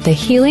 Visit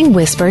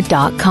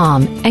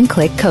thehealingwhisper.com and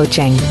click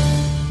coaching.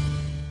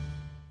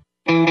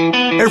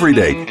 Every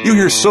day, you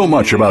hear so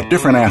much about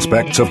different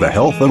aspects of the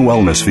health and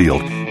wellness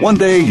field. One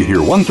day, you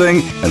hear one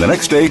thing, and the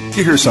next day,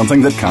 you hear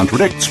something that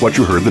contradicts what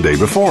you heard the day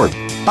before.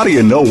 How do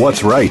you know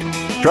what's right?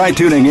 Try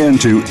tuning in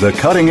to The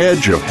Cutting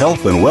Edge of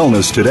Health and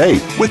Wellness today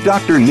with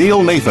Dr.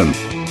 Neil Nathan.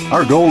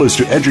 Our goal is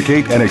to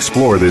educate and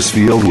explore this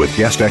field with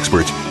guest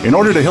experts in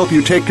order to help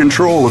you take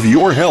control of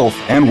your health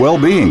and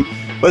well-being.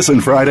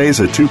 Listen Fridays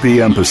at 2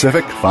 p.m.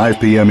 Pacific, 5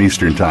 p.m.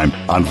 Eastern Time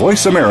on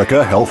Voice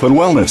America Health and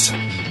Wellness.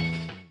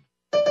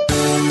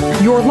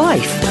 Your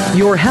life,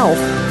 your health,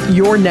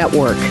 your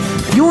network.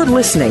 You're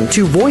listening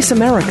to Voice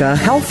America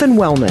Health and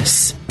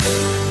Wellness.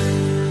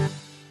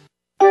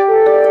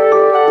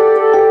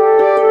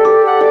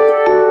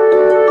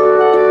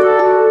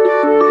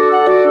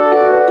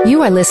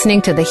 You are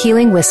listening to The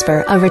Healing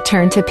Whisper, A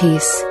Return to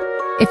Peace.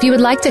 If you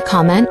would like to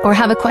comment or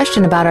have a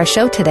question about our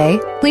show today,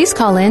 please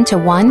call in to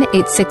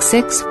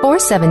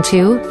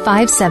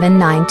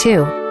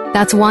 1-866-472-5792.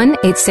 That's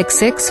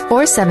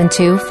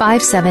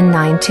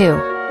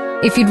 1-866-472-5792.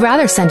 If you'd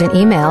rather send an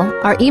email,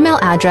 our email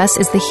address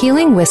is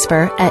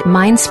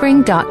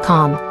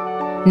thehealingwhisper@mindspring.com.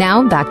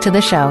 Now back to the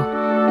show.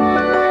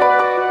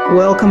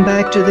 Welcome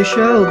back to the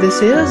show.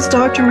 This is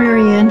Dr.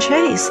 Marianne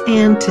Chase,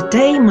 and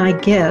today my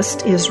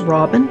guest is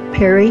Robin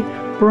Perry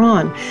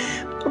Braun.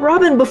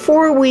 Robin,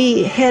 before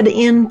we head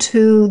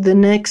into the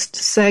next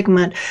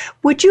segment,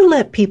 would you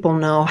let people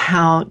know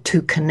how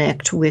to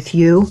connect with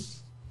you?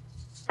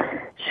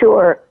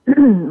 Sure.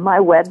 My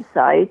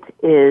website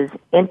is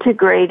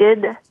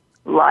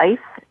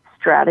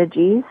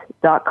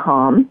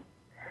integratedlifestrategies.com.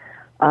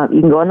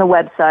 You can go on the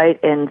website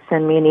and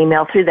send me an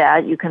email through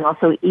that. You can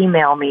also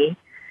email me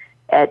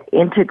at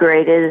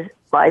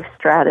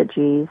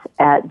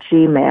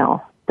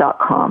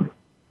integratedlifestrategies@gmail.com.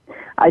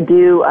 I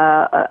do,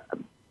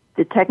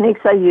 the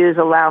techniques I use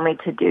allow me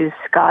to do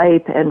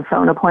Skype and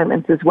phone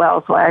appointments as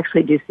well, so I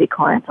actually do see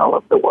clients all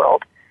over the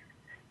world.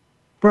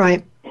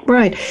 Right.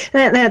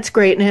 That's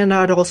great. And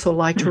I'd also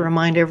like to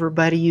remind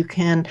everybody you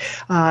can,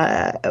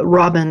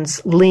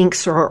 Robin's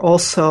links are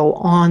also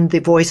on the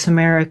Voice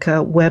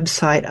America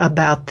website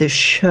about this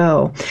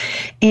show.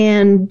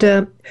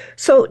 And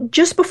so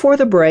just before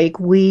the break,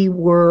 we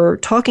were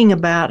talking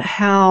about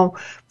how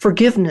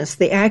forgiveness,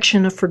 the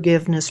action of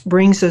forgiveness,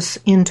 brings us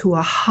into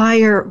a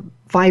higher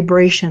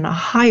vibration, a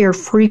higher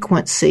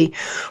frequency,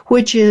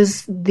 which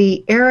is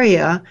the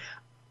area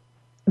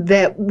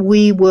that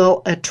we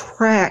will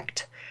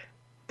attract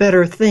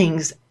better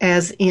things,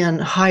 as in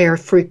higher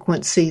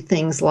frequency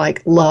things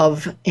like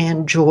love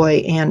and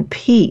joy and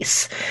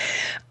peace.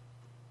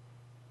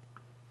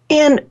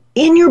 And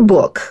in your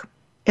book,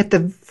 at the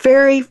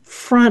very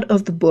front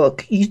of the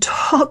book, you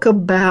talk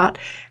about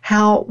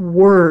how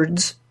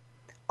words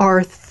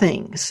are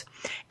things.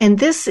 And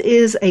this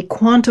is a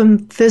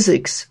quantum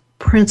physics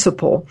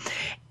principle.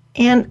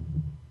 And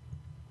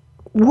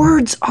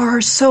words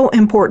are so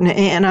important.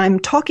 And I'm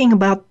talking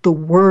about the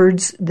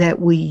words that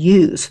we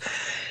use.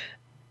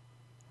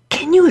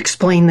 Can you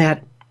explain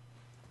that?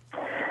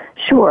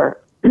 Sure.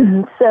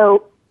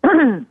 So,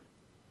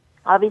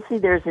 obviously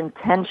there's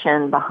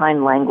intention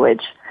behind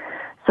language.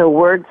 So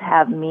words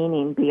have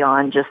meaning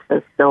beyond just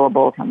the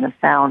syllables and the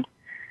sound.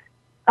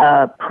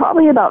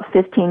 Probably about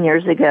 15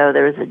 years ago,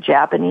 there was a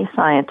Japanese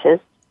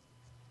scientist.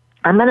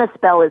 I'm going to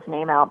spell his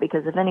name out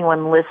because if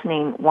anyone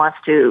listening wants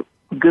to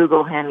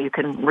Google him, you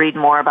can read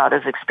more about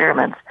his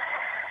experiments.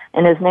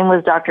 And his name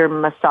was Dr.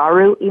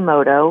 Masaru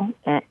Emoto,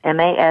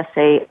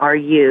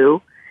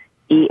 Masaru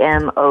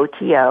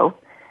Emoto.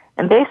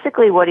 And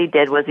basically what he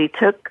did was he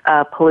took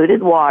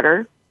polluted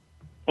water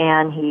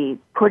and he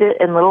put it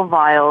in little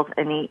vials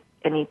and he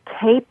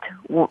taped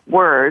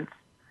words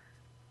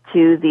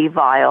to the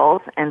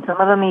vials, and some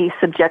of them he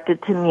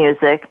subjected to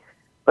music,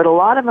 but a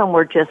lot of them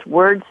were just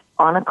words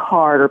on a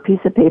card or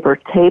piece of paper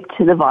taped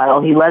to the vial.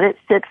 He let it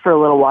sit for a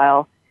little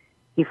while.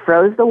 He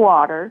froze the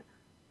water,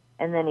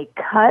 and then he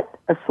cut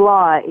a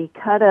slice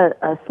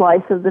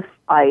of the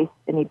ice,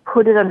 and he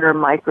put it under a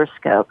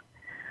microscope.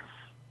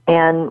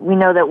 And we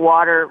know that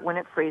water, when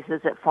it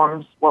freezes, it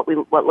forms what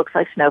looks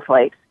like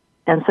snowflakes.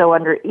 And so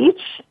under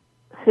each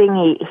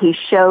thing, he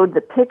showed the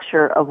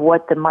picture of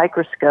what the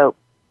microscope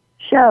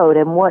showed,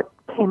 and what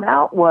came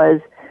out was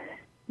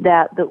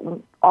that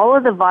all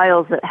of the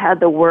vials that had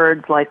the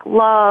words like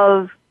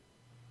love,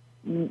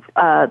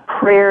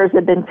 prayers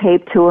had been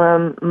taped to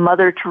them,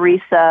 Mother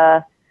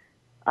Teresa,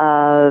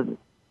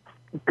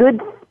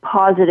 good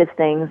positive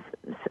things,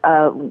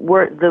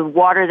 were the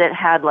water that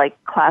had like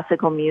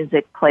classical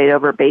music played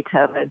over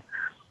Beethoven.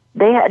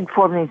 They had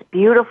formed these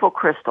beautiful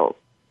crystals.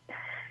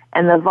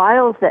 And the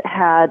vials that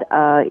had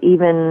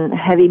even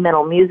heavy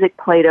metal music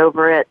played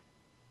over it,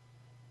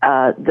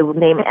 the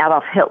name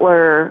Adolf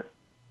Hitler,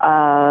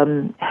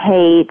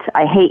 hate,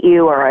 I hate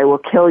you or I will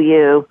kill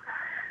you,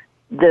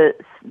 the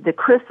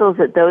crystals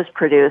that those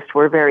produced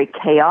were very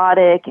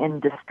chaotic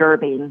and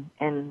disturbing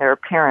in their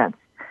appearance.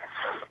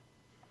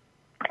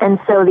 And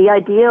so the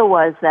idea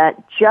was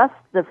that just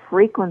the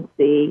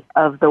frequency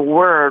of the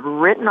word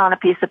written on a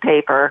piece of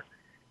paper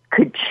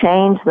could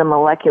change the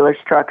molecular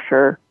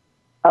structure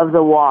of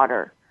the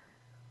water.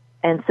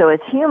 And so as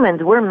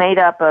humans, we're made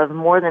up of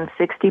more than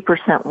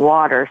 60%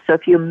 water. So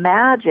if you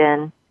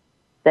imagine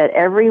that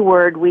every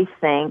word we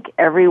think,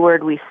 every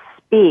word we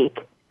speak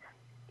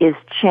is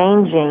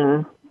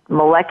changing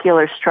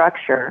molecular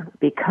structure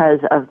because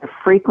of the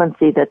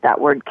frequency that that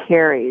word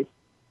carries,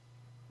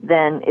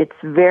 then it's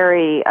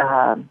very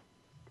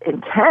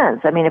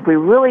intense. I mean, if we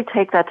really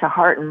take that to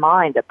heart and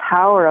mind, the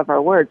power of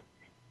our words.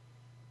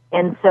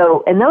 And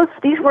so,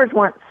 these words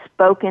weren't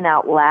spoken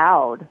out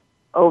loud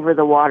over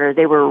the water.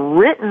 They were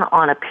written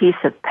on a piece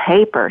of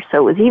paper. So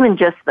it was even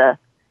just the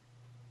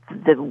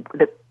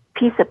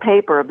piece of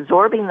paper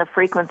absorbing the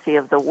frequency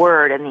of the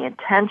word and the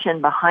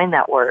intention behind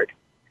that word.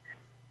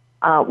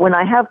 When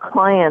I have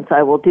clients,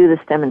 I will do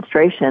this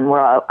demonstration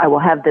where I will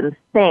have them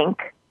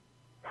think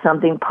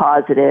something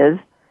positive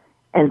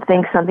and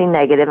think something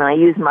negative, and I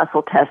use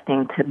muscle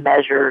testing to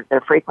measure their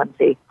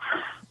frequency.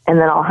 And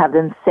then I'll have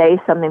them say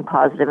something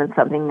positive and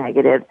something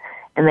negative,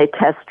 and they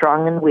test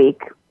strong and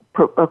weak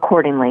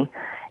accordingly.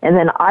 And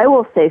then I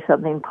will say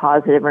something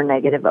positive or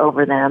negative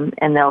over them,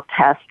 and they'll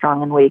test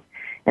strong and weak.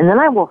 And then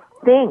I will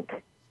think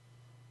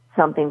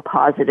something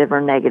positive or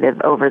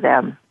negative over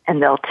them,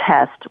 and they'll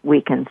test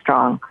weak and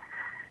strong.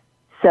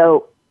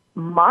 So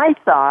my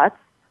thoughts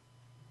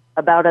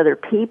about other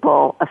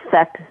people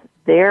affect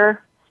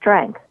their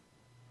strength.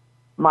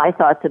 My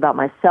thoughts about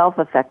myself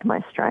affect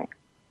my strength.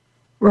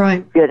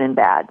 Right. Good and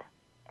bad.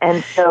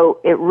 And so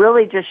it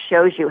really just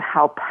shows you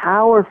how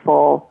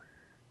powerful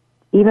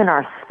even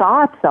our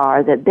thoughts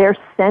are, that they're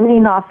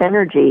sending off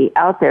energy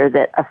out there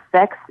that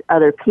affects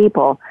other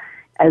people,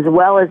 as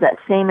well as that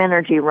same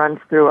energy runs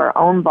through our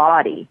own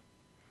body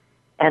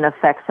and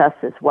affects us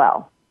as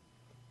well.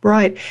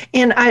 Right.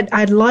 And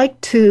I'd like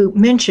to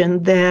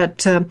mention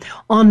that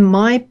on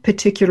my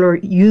particular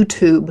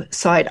YouTube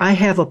site, I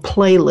have a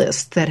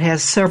playlist that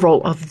has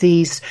several of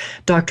these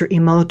Dr.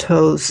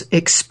 Emoto's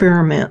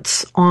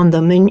experiments on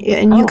them. And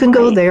you can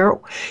go there.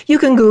 You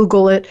can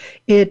Google it.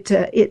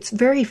 It's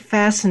very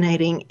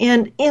fascinating.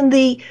 And in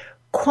the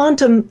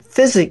quantum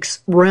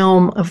physics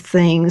realm of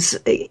things,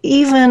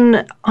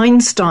 even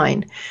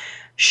Einstein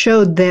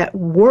showed that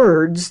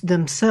words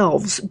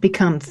themselves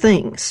become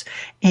things.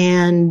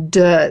 And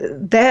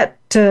that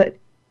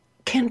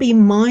can be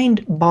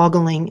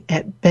mind-boggling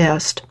at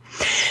best.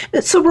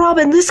 So,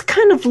 Robin, this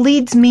kind of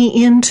leads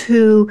me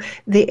into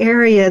the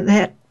area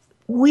that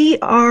we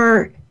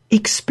are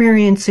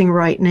experiencing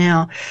right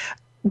now,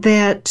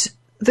 that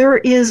there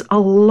is a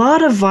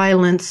lot of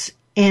violence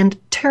and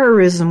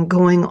terrorism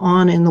going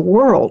on in the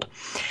world.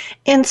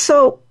 And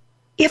so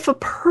if a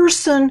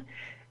person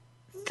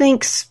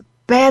thinks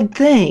bad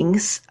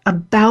things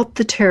about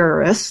the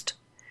terrorist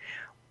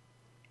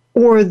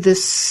or the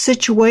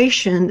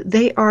situation,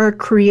 they are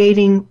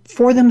creating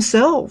for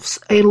themselves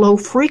a low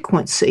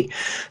frequency.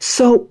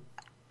 So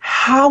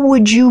how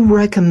would you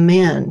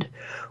recommend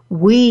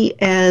we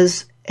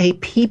as a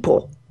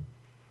people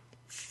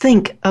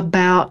think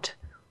about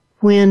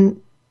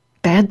when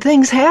bad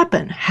things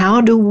happen?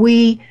 How do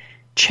we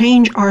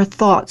change our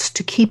thoughts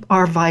to keep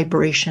our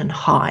vibration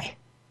high?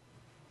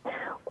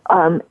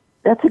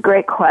 That's a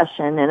great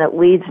question, and it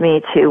leads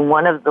me to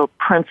one of the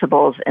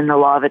principles in the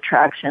law of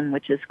attraction,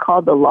 which is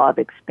called the law of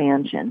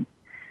expansion.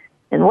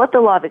 And what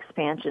the law of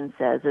expansion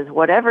says is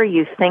whatever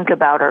you think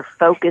about or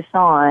focus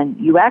on,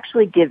 you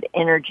actually give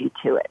energy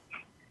to it.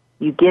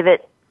 You give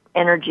it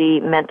energy,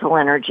 mental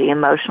energy,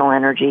 emotional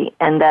energy,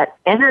 and that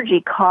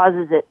energy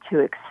causes it to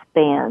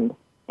expand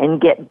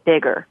and get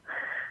bigger.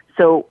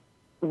 So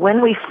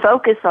when we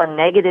focus on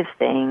negative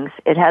things,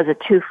 it has a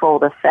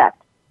twofold effect.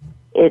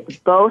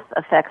 It both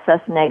affects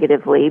us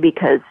negatively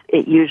because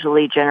it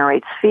usually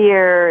generates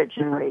fear, it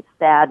generates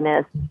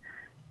sadness,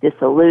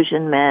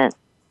 disillusionment,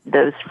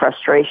 those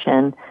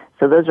frustration.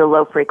 So those are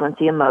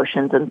low-frequency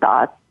emotions and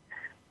thoughts.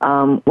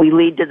 We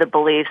lead to the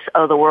beliefs,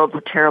 oh, the world's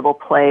a terrible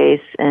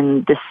place,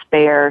 and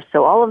despair.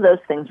 So all of those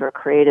things were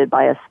created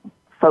by us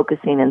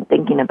focusing and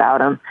thinking about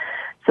them.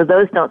 So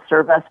those don't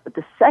serve us. But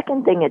the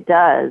second thing it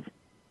does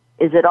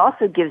is it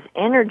also gives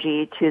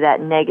energy to that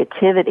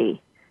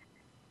negativity.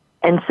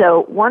 And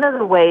so one of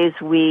the ways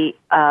we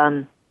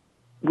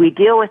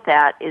deal with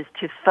that is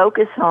to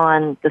focus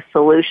on the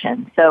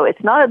solution. So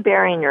it's not a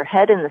burying your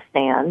head in the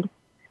sand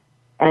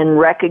and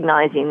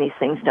recognizing these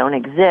things don't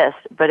exist,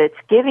 but it's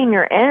giving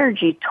your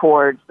energy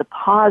towards the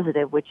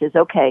positive, which is,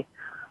 okay,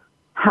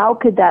 how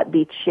could that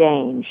be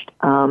changed?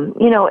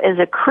 As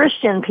a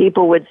Christian,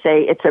 people would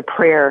say it's a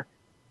prayer.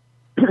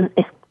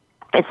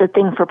 It's a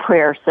thing for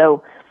prayer.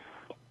 So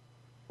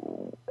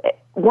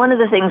one of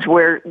the things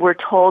we're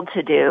told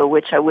to do,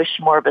 which I wish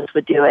more of us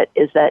would do it,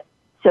 is that,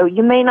 so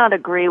you may not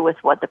agree with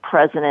what the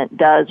president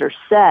does or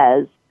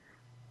says,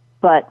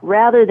 but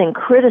rather than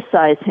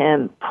criticize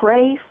him,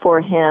 pray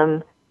for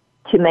him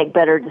to make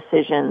better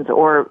decisions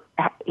or,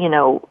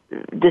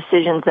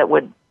 decisions that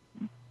would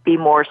be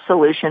more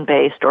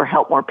solution-based or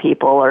help more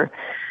people,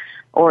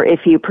 or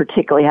if you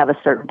particularly have a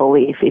certain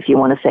belief, if you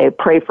want to say,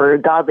 pray for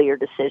godlier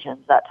decisions,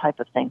 that type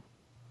of thing.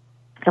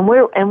 And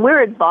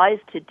we're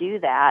advised to do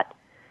that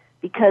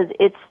because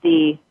it's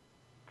the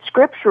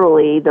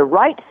scripturally the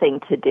right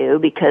thing to do,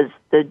 because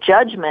the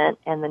judgment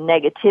and the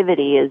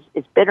negativity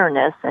is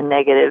bitterness and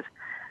negative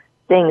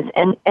things.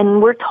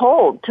 And we're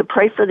told to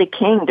pray for the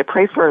king, to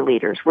pray for our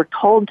leaders. We're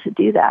told to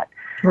do that.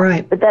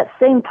 Right. But that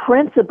same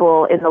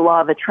principle in the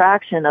law of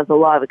attraction, of the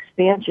law of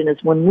expansion,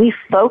 is when we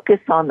focus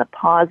on the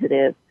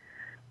positive,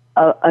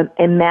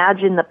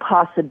 imagine the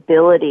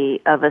possibility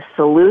of a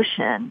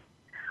solution,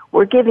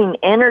 we're giving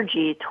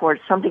energy towards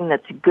something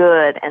that's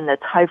good and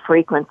that's high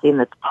frequency and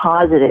that's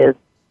positive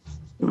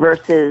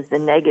versus the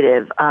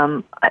negative.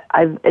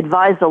 I've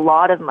advised a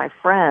lot of my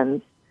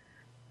friends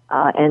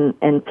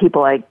and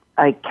people I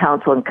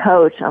counsel and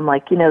coach. I'm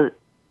like,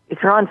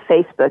 if you're on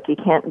Facebook, you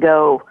can't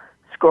go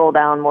scroll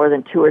down more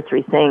than 2 or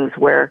 3 things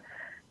where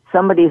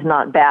somebody's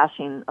not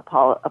bashing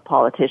a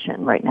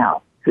politician right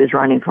now who's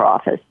running for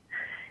office,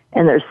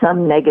 and there's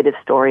some negative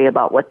story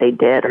about what they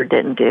did or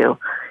didn't do.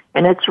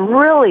 And it's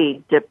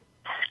really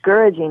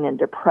discouraging and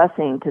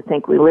depressing to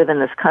think we live in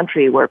this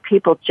country where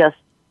people just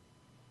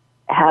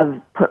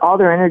have put all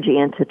their energy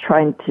into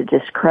trying to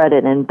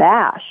discredit and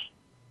bash.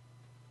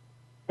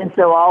 And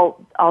so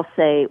I'll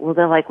say, well,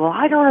 they're like, well,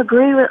 I don't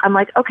agree with. I'm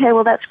like, okay,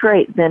 well, that's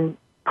great. Then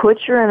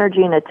put your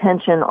energy and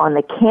attention on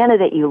the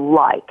candidate you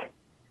like.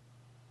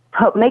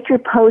 Make your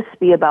posts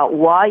be about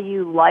why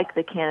you like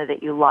the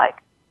candidate you like.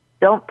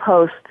 Don't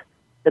post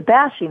the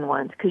bashing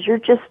ones, because you're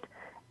just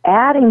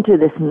adding to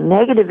this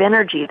negative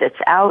energy that's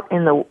out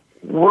in the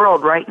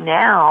world right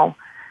now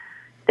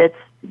that's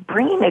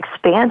bringing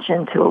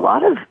expansion to a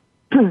lot of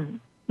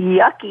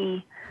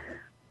yucky,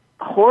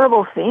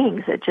 horrible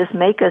things that just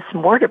make us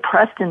more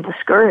depressed and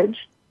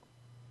discouraged.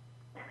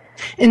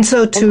 And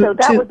so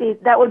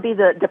that would be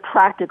the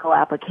practical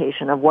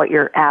application of what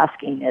you're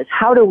asking is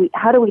how do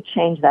we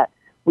change that?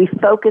 We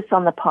focus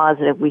on the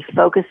positive. We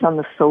focus on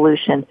the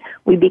solution.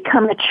 We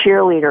become a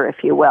cheerleader,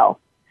 if you will,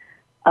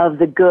 of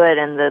the good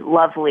and the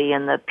lovely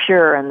and the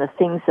pure and the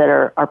things that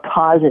are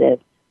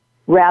positive,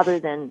 rather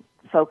than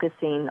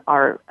focusing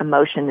our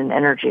emotion and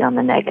energy on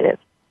the negative.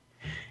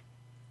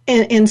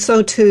 And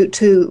so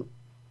to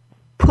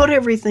put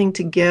everything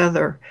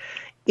together,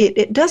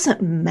 it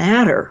doesn't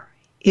matter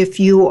if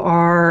you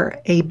are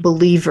a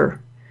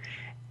believer.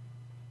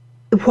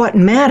 What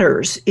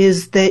matters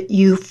is that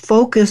you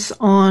focus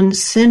on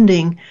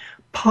sending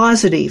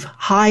positive,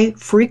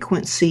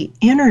 high-frequency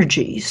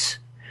energies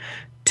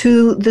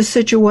to the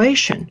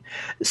situation.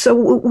 So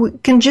we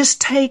can just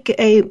take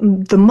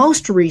the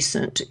most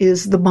recent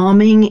is the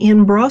bombing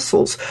in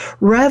Brussels.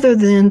 Rather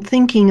than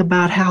thinking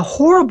about how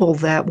horrible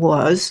that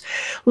was,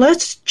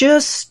 let's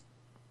just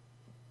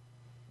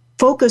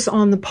focus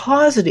on the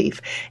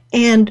positive.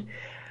 And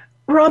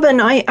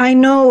Robin, I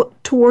know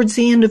towards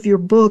the end of your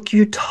book,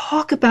 you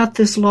talk about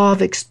this law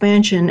of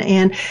expansion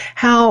and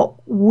how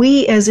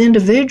we as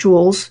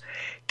individuals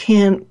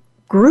can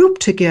group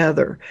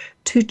together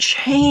to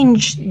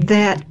change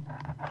that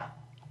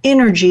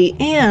energy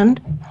and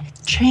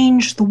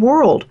change the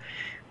world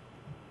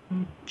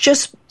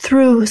just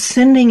through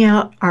sending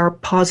out our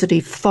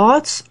positive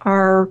thoughts,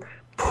 our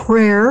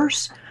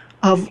prayers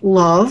of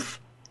love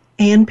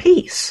and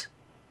peace.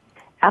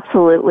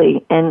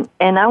 Absolutely. And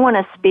I want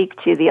to speak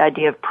to the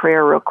idea of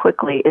prayer real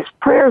quickly. Is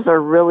prayers are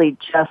really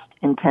just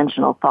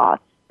intentional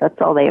thoughts. That's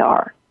all they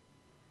are.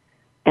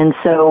 And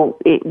so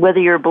whether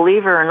you're a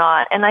believer or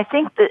not, and I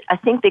think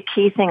the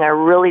key thing I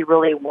really,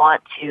 really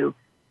want to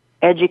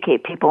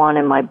educate people on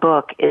in my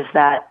book is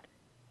that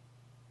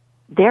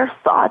their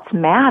thoughts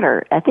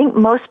matter. I think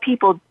most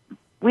people,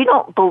 we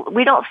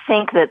don't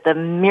think that the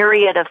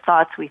myriad of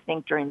thoughts we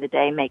think during the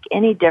day make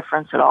any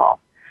difference at all.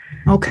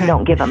 Okay. We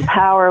don't give them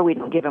power. We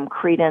don't give them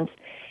credence.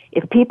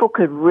 If people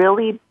could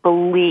really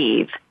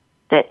believe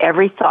that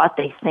every thought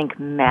they think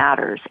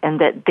matters and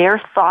that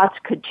their thoughts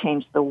could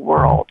change the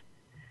world.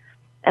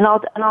 And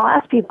I'll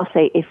ask people,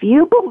 say, if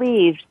you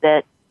believed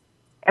that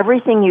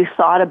everything you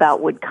thought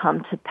about would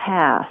come to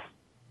pass,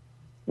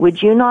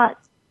 would you not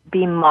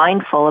be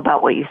mindful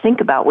about what you think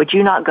about? Would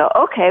you not go,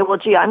 okay, well,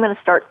 gee, I'm going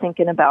to start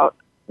thinking about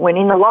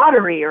winning the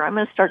lottery, or I'm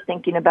going to start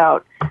thinking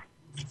about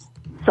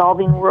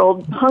solving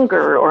world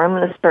hunger, or I'm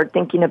going to start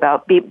thinking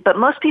about... But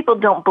most people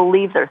don't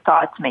believe their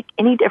thoughts make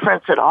any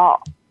difference at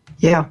all.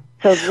 Yeah.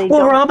 So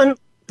Robin,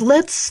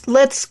 let's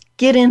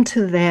get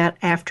into that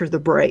after the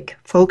break.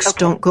 Folks, okay.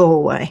 Don't go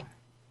away.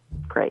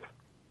 Great.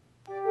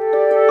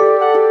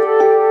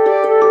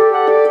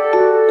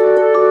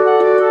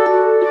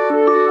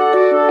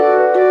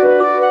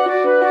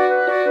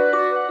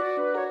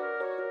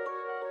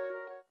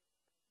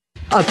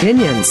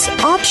 Opinions,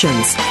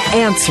 options,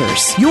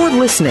 answers. You're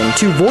listening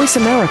to Voice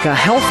America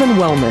Health and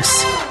Wellness.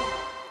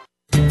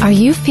 Are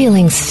you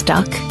feeling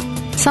stuck?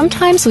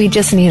 Sometimes we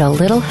just need a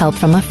little help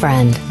from a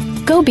friend.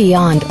 Go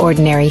beyond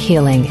ordinary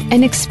healing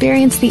and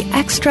experience the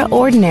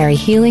extraordinary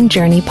healing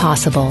journey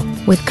possible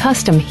with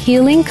custom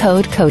Healing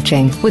Code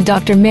coaching with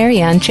Dr.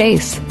 Marianne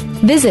Chase.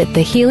 Visit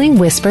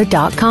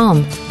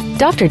thehealingwhisper.com.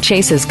 Dr.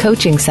 Chase's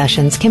coaching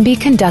sessions can be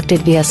conducted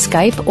via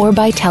Skype or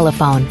by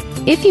telephone.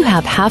 If you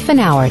have half an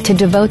hour to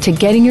devote to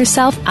getting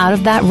yourself out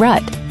of that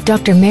rut,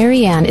 Dr.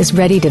 Marianne is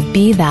ready to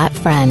be that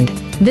friend.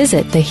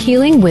 Visit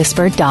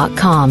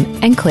thehealingwhisper.com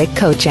and click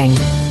coaching.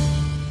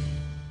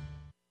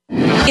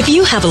 If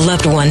you have a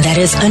loved one that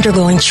is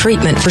undergoing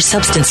treatment for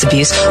substance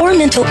abuse or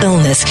mental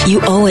illness,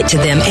 you owe it to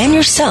them and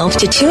yourself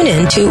to tune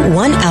in to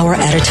 1 Hour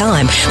at a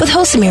Time with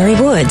host Mary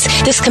Woods.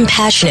 This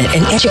compassionate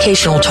and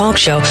educational talk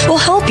show will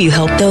help you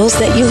help those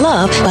that you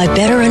love by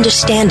better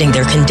understanding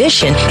their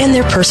condition and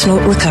their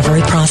personal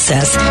recovery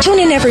process. Tune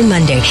in every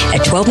Monday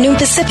at 12 noon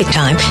Pacific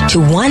Time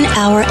to 1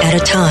 Hour at a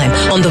Time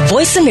on the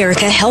Voice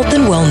America Health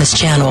and Wellness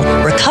Channel.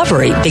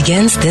 Recovery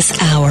begins this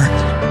hour.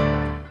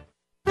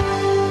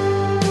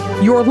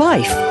 Your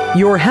life,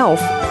 your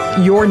health,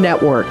 your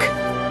network.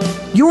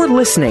 You're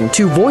listening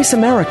to Voice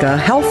America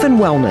Health and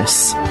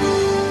Wellness.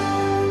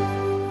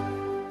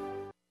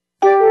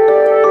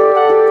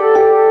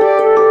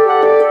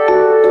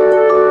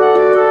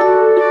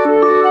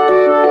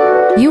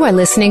 You are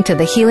listening to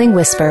The Healing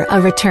Whisper,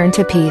 A Return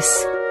to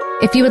Peace.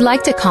 If you would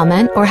like to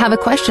comment or have a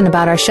question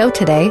about our show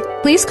today,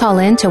 please call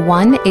in to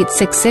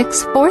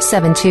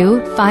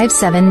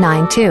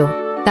 1-866-472-5792.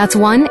 That's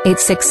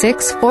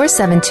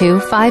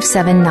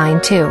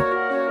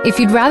 1-866-472-5792. If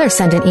you'd rather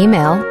send an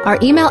email, our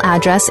email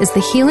address is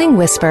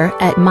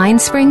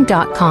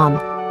thehealingwhisper@mindspring.com.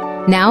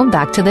 Now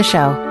back to the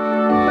show.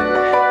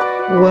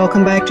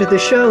 Welcome back to the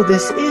show.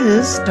 This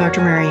is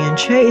Dr. Marianne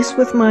Chase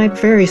with my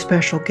very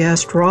special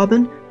guest,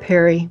 Robin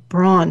Perry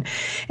Braun.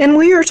 And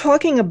we are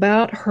talking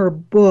about her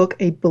book,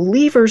 A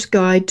Believer's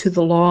Guide to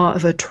the Law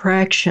of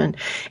Attraction.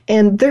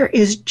 And there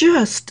is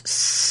just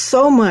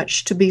so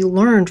much to be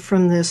learned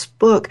from this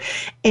book.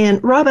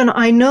 And Robin,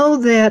 I know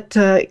that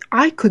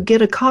I could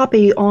get a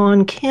copy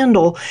on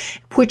Kindle,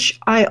 which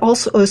I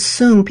also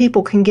assume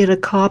people can get a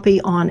copy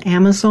on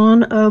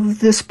Amazon of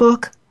this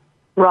book.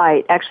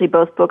 Right. Actually,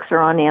 both books are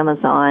on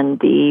Amazon.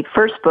 The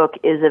first book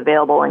is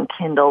available in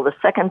Kindle. The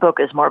second book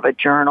is more of a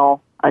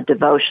journal, a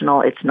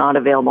devotional. It's not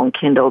available in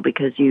Kindle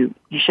because you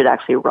should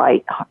actually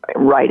write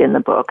in the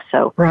book.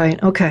 So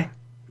right. Okay.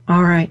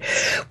 All right.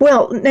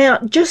 Well, now,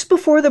 just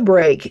before the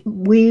break,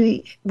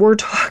 we were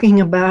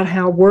talking about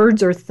how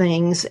words are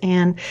things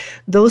and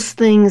those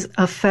things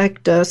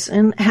affect us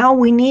and how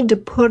we need to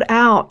put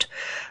out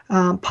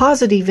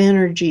positive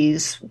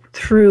energies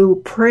through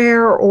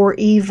prayer or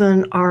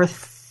even our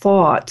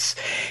thoughts.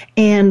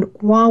 And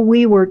while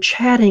we were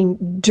chatting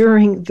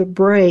during the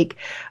break,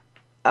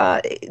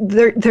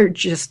 there's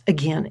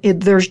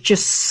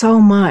just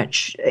so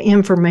much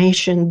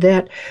information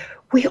that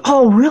we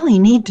all really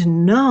need to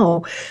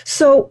know.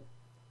 So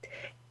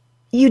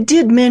you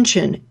did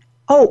mention,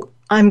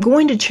 I'm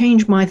going to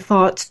change my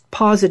thoughts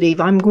positive.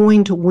 I'm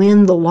going to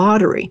win the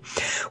lottery,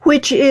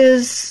 which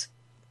is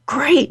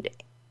great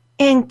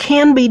and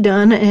can be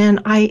done,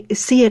 and I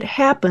see it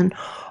happen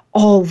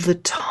all the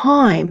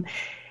time.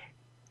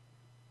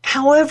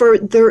 However,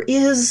 there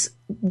is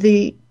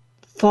the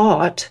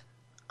thought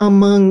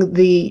among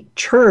the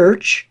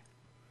church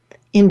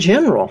in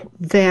general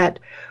that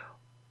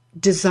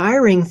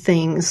desiring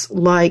things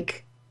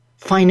like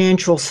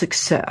financial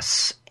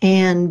success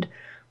and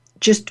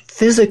just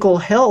physical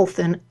health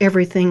and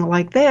everything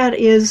like that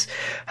is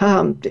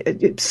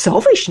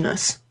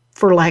selfishness,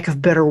 for lack of a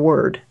better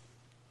word.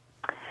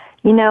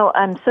 You know,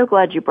 I'm so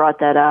glad you brought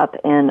that up,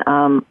 and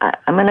I'm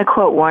going to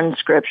quote one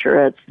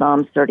scripture. It's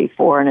Psalms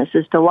 34, and it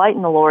says, "Delight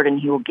in the Lord, and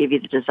He will give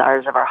you the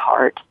desires of your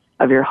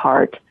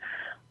heart."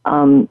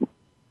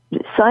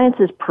 Science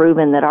has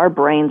proven that our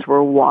brains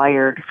were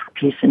wired for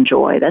peace and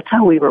joy. That's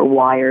how we were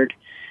wired.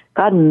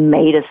 God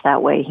made us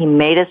that way. He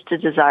made us to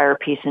desire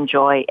peace and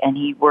joy, and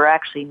we're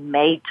actually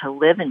made to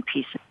live in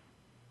peace.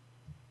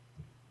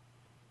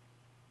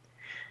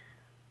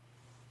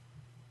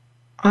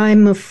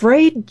 I'm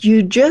afraid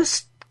you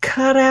just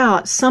cut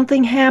out.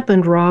 Something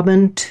happened,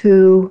 Robin,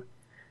 to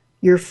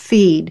your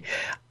feed.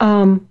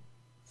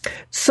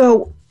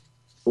 So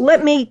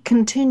let me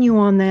continue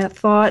on that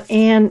thought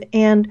and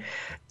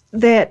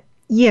that,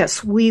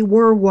 yes, we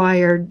were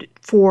wired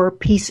for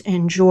peace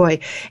and joy.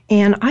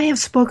 And I have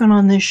spoken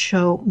on this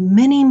show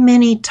many,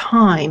 many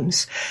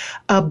times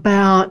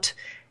about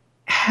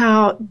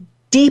how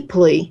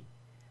deeply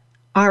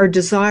our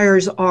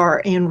desires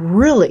are, and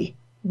really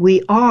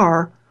we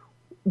are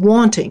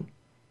wanting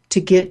to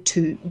get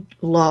to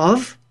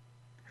love.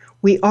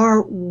 We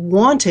are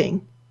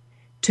wanting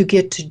to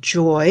get to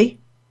joy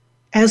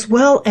as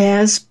well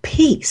as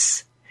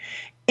peace.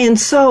 And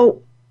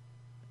so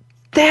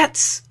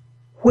that's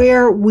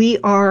where we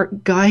are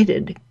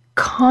guided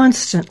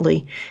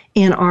constantly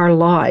in our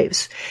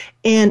lives.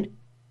 And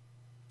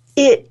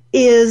it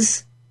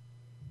is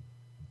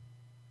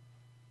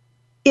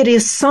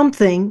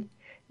something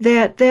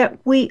that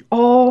we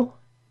all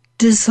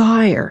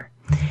desire.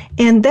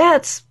 And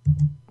that's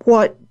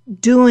what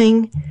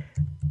doing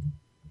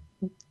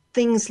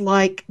things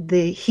like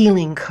the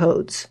healing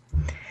codes,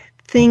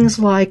 things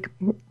like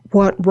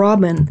what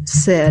Robin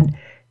said,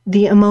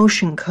 the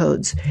emotion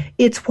codes.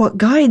 It's what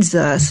guides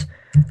us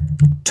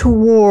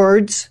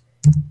towards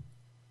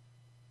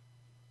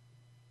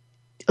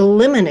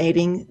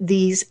eliminating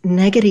these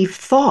negative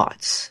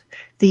thoughts,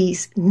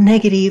 these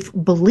negative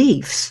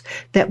beliefs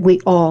that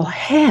we all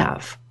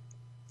have.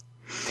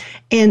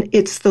 And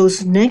it's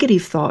those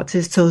negative thoughts,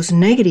 it's those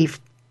negative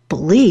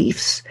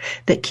beliefs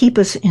that keep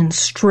us in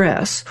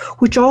stress,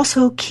 which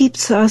also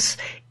keeps us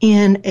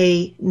in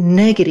a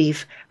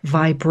negative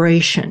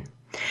vibration.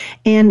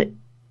 And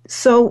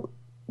so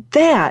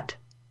that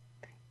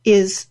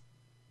is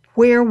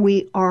where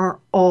we are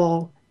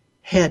all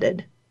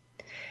headed.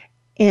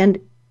 And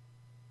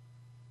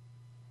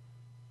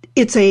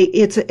it's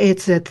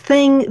a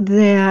thing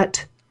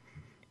that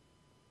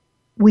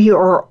we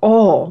are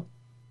all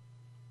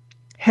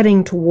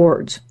heading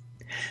towards.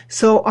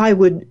 So I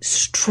would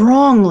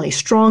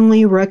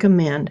strongly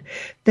recommend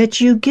that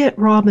you get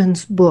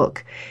Robin's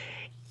book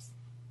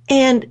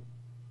and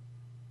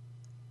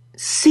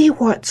see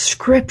what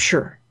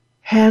Scripture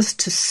has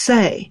to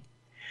say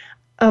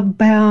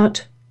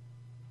about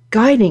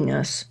guiding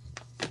us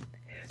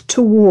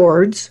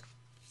towards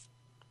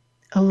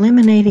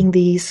eliminating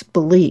these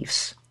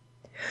beliefs.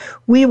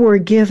 We were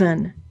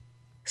given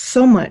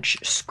so much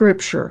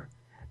Scripture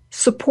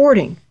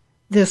supporting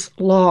this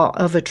law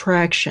of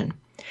attraction.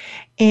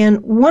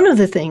 And one of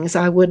the things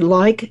I would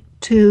like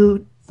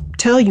to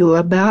tell you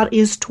about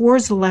is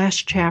towards the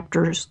last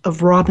chapters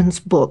of Robin's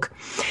book.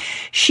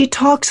 She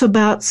talks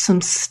about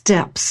some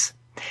steps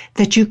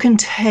that you can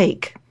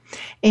take.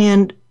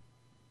 And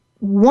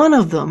one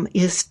of them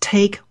is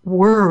take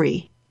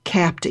worry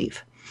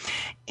captive.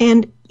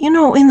 And, in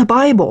the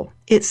Bible,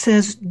 it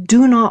says,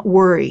 do not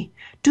worry.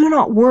 Do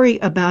not worry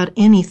about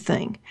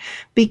anything,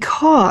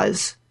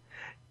 because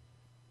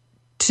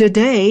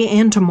today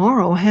and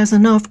tomorrow has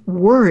enough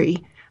worry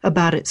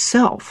about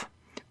itself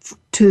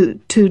to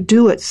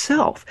do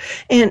itself.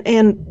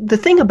 And the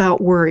thing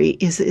about worry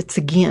is it's,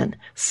 again,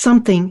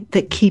 something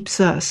that keeps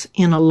us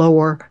in a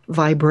lower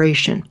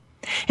vibration.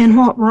 And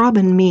what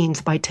Robin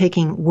means by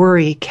taking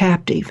worry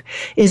captive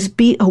is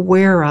be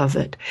aware of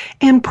it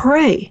and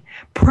pray.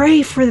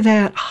 Pray for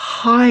that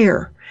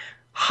higher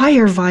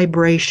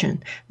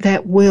vibration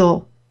that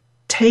will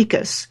take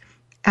us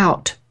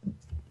out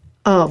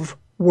of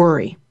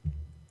worry.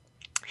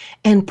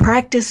 And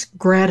practice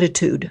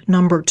gratitude,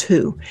 number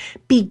 2.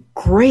 Be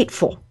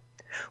grateful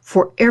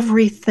for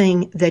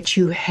everything that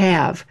you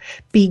have.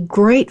 Be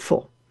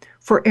grateful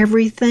for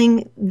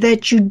everything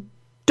that you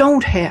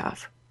don't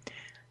have.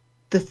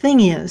 The thing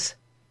is,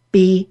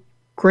 be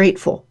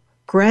grateful.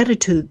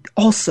 Gratitude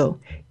also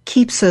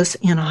keeps us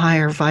in a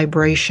higher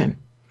vibration.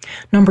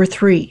 Number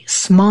 3,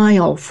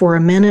 smile for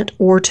a minute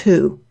or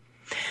two.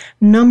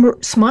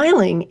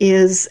 Smiling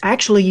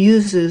actually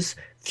uses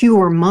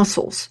fewer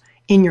muscles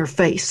in your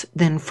face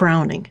than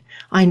frowning.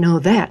 I know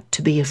that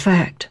to be a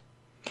fact.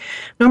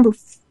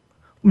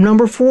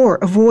 Number 4,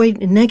 avoid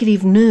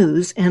negative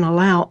news and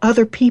allow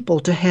other people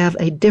to have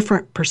a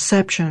different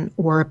perception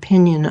or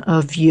opinion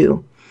of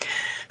you.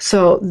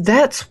 So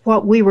that's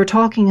what we were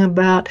talking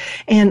about.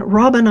 And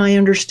Robin, I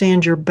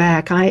understand you're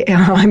back.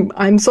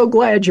 I'm so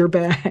glad you're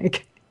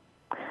back.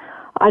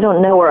 I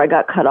don't know where I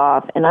got cut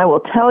off, and I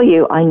will tell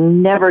you, I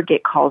never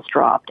get calls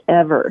dropped,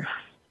 ever.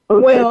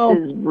 Well,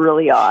 this is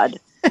really odd.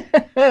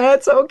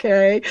 That's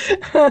okay.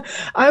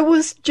 I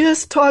was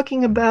just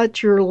talking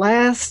about your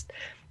last,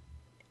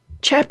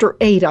 chapter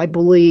 8, I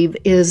believe,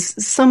 is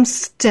some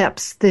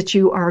steps that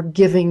you are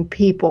giving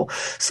people.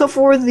 So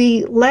for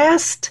the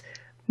last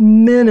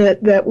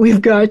minute that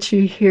we've got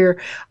you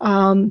here,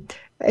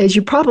 as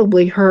you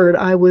probably heard,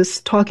 I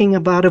was talking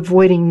about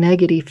avoiding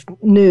negative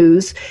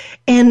news.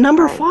 And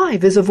number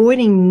 5 is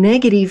avoiding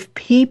negative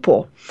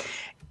people.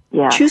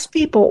 Yeah. Choose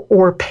people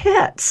or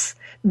pets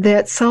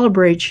that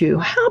celebrate you.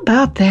 How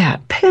about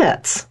that?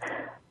 Pets.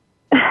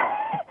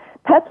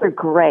 Pets are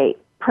great.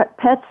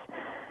 Pets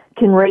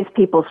can raise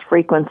people's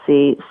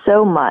frequency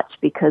so much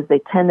because they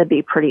tend to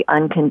be pretty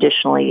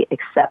unconditionally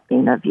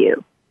accepting of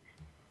you.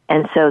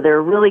 And so they're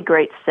a really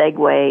great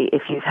segue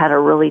if you've had a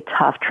really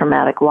tough,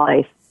 traumatic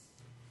life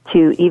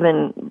to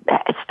even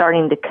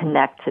starting to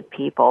connect to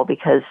people,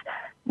 because,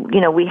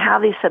 we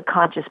have these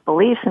subconscious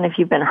beliefs, and if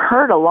you've been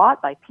hurt a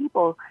lot by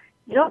people,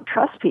 you don't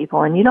trust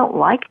people and you don't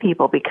like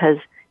people because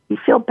you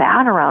feel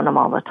bad around them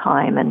all the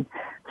time. And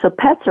so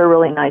pets are a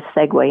really nice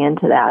segue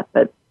into that.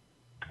 But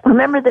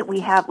remember that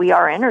we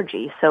are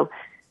energy. So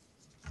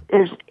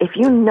if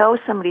you know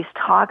somebody's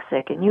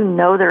toxic and you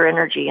know their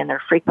energy and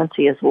their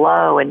frequency is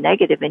low and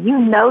negative and you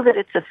know that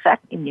it's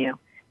affecting you,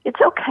 it's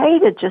okay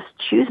to just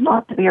choose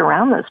not to be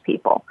around those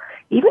people,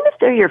 even if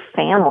they're your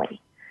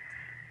family.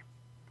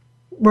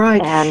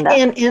 Right.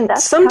 And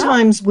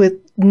sometimes tough. With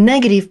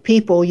negative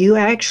people, you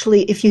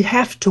actually, if you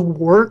have to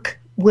work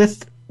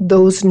with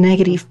those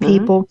negative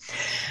people,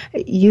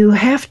 you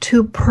have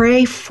to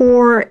pray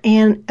for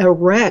and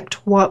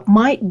erect what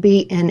might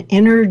be an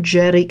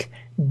energetic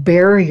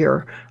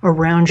barrier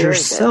around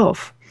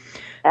yourself.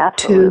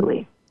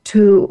 Absolutely.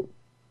 To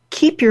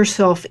keep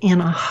yourself in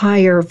a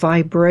higher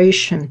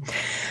vibration.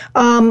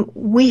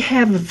 We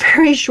have a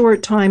very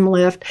short time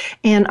left,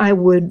 and I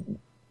would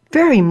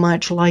very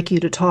much like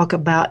you to talk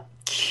about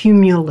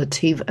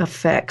cumulative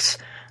effects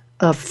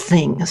of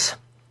things.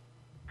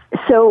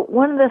 So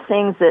one of the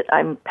things that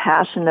I'm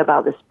passionate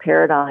about, this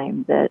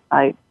paradigm that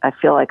I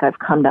feel like I've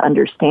come to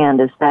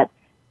understand, is that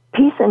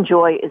peace and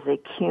joy is a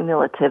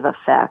cumulative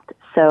effect.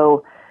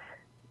 So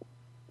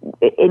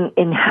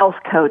in health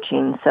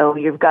coaching, so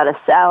you've got a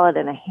salad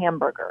and a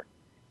hamburger,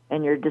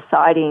 and you're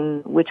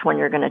deciding which one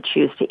you're going to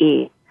choose to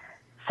eat.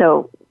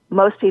 So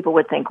most people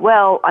would think,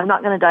 well, I'm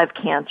not going to die of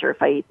cancer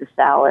if I eat the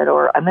salad,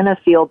 or I'm going to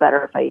feel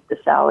better if I eat the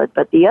salad.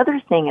 But the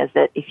other thing is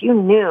that if you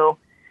knew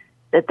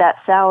that that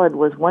salad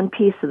was one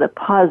piece of the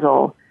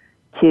puzzle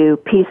to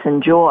peace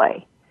and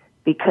joy,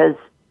 because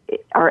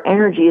our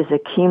energy is a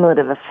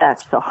cumulative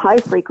effect. So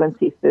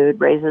high-frequency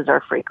food raises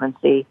our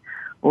frequency.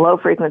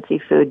 Low-frequency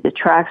food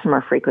detracts from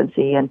our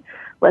frequency. And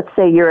let's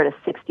say you're at a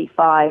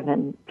 65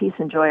 and peace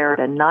and joy are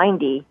at a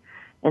 90,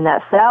 and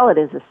that salad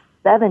is a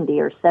 70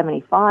 or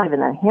 75,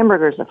 and that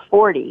hamburger's a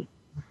 40.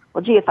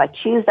 Well, gee, if I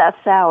choose that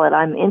salad,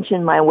 I'm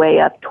inching my way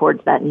up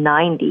towards that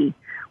 90,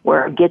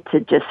 where I get to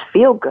just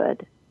feel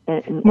good,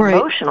 and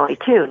emotionally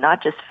too,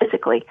 not just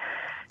physically.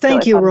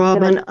 Thank you,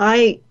 Robin.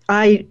 It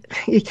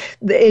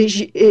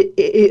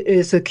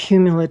is a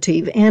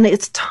cumulative, and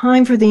it's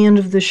time for the end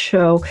of the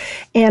show.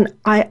 And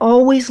I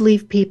always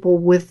leave people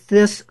with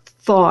this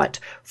thought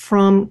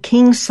from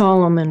King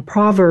Solomon,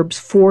 Proverbs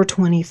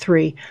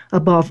 4:23.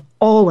 Above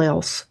all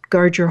else,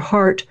 guard your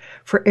heart,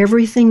 for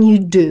everything you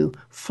do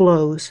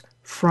flows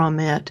from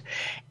it.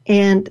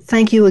 And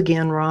thank you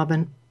again,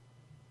 Robin.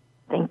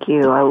 Thank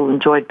you. I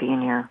enjoyed being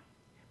here.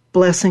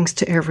 Blessings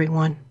to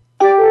everyone.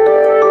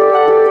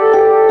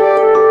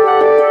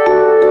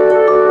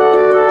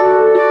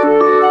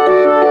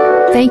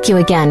 Thank you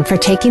again for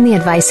taking the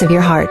advice of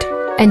your heart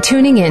and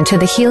tuning in to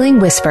The Healing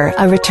Whisper,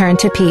 A Return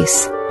to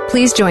Peace.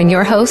 Please join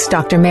your host,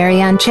 Dr.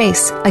 Marianne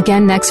Chase,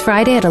 again next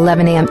Friday at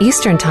 11 a.m.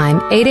 Eastern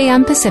Time, 8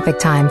 a.m. Pacific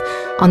Time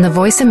on the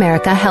Voice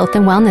America Health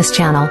and Wellness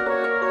Channel.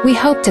 We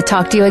hope to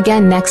talk to you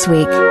again next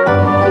week.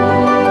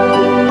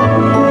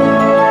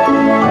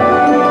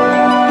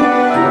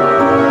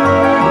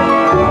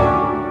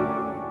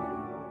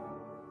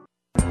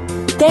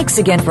 Thanks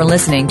again for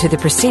listening to the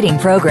preceding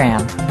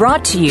program,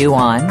 brought to you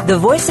on the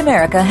Voice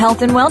America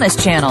Health and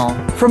Wellness Channel.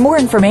 For more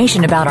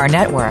information about our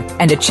network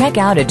and to check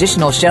out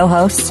additional show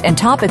hosts and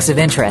topics of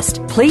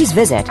interest, please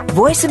visit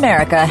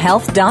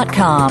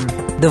voiceamericahealth.com.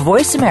 The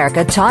Voice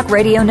America Talk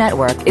Radio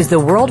Network is the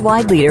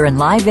worldwide leader in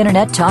live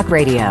Internet talk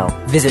radio.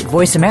 Visit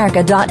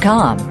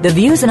voiceamerica.com. The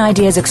views and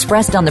ideas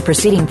expressed on the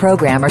preceding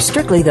program are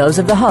strictly those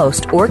of the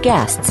host or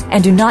guests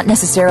and do not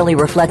necessarily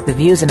reflect the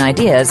views and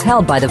ideas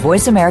held by the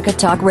Voice America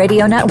Talk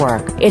Radio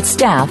Network, its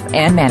staff,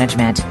 and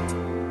management.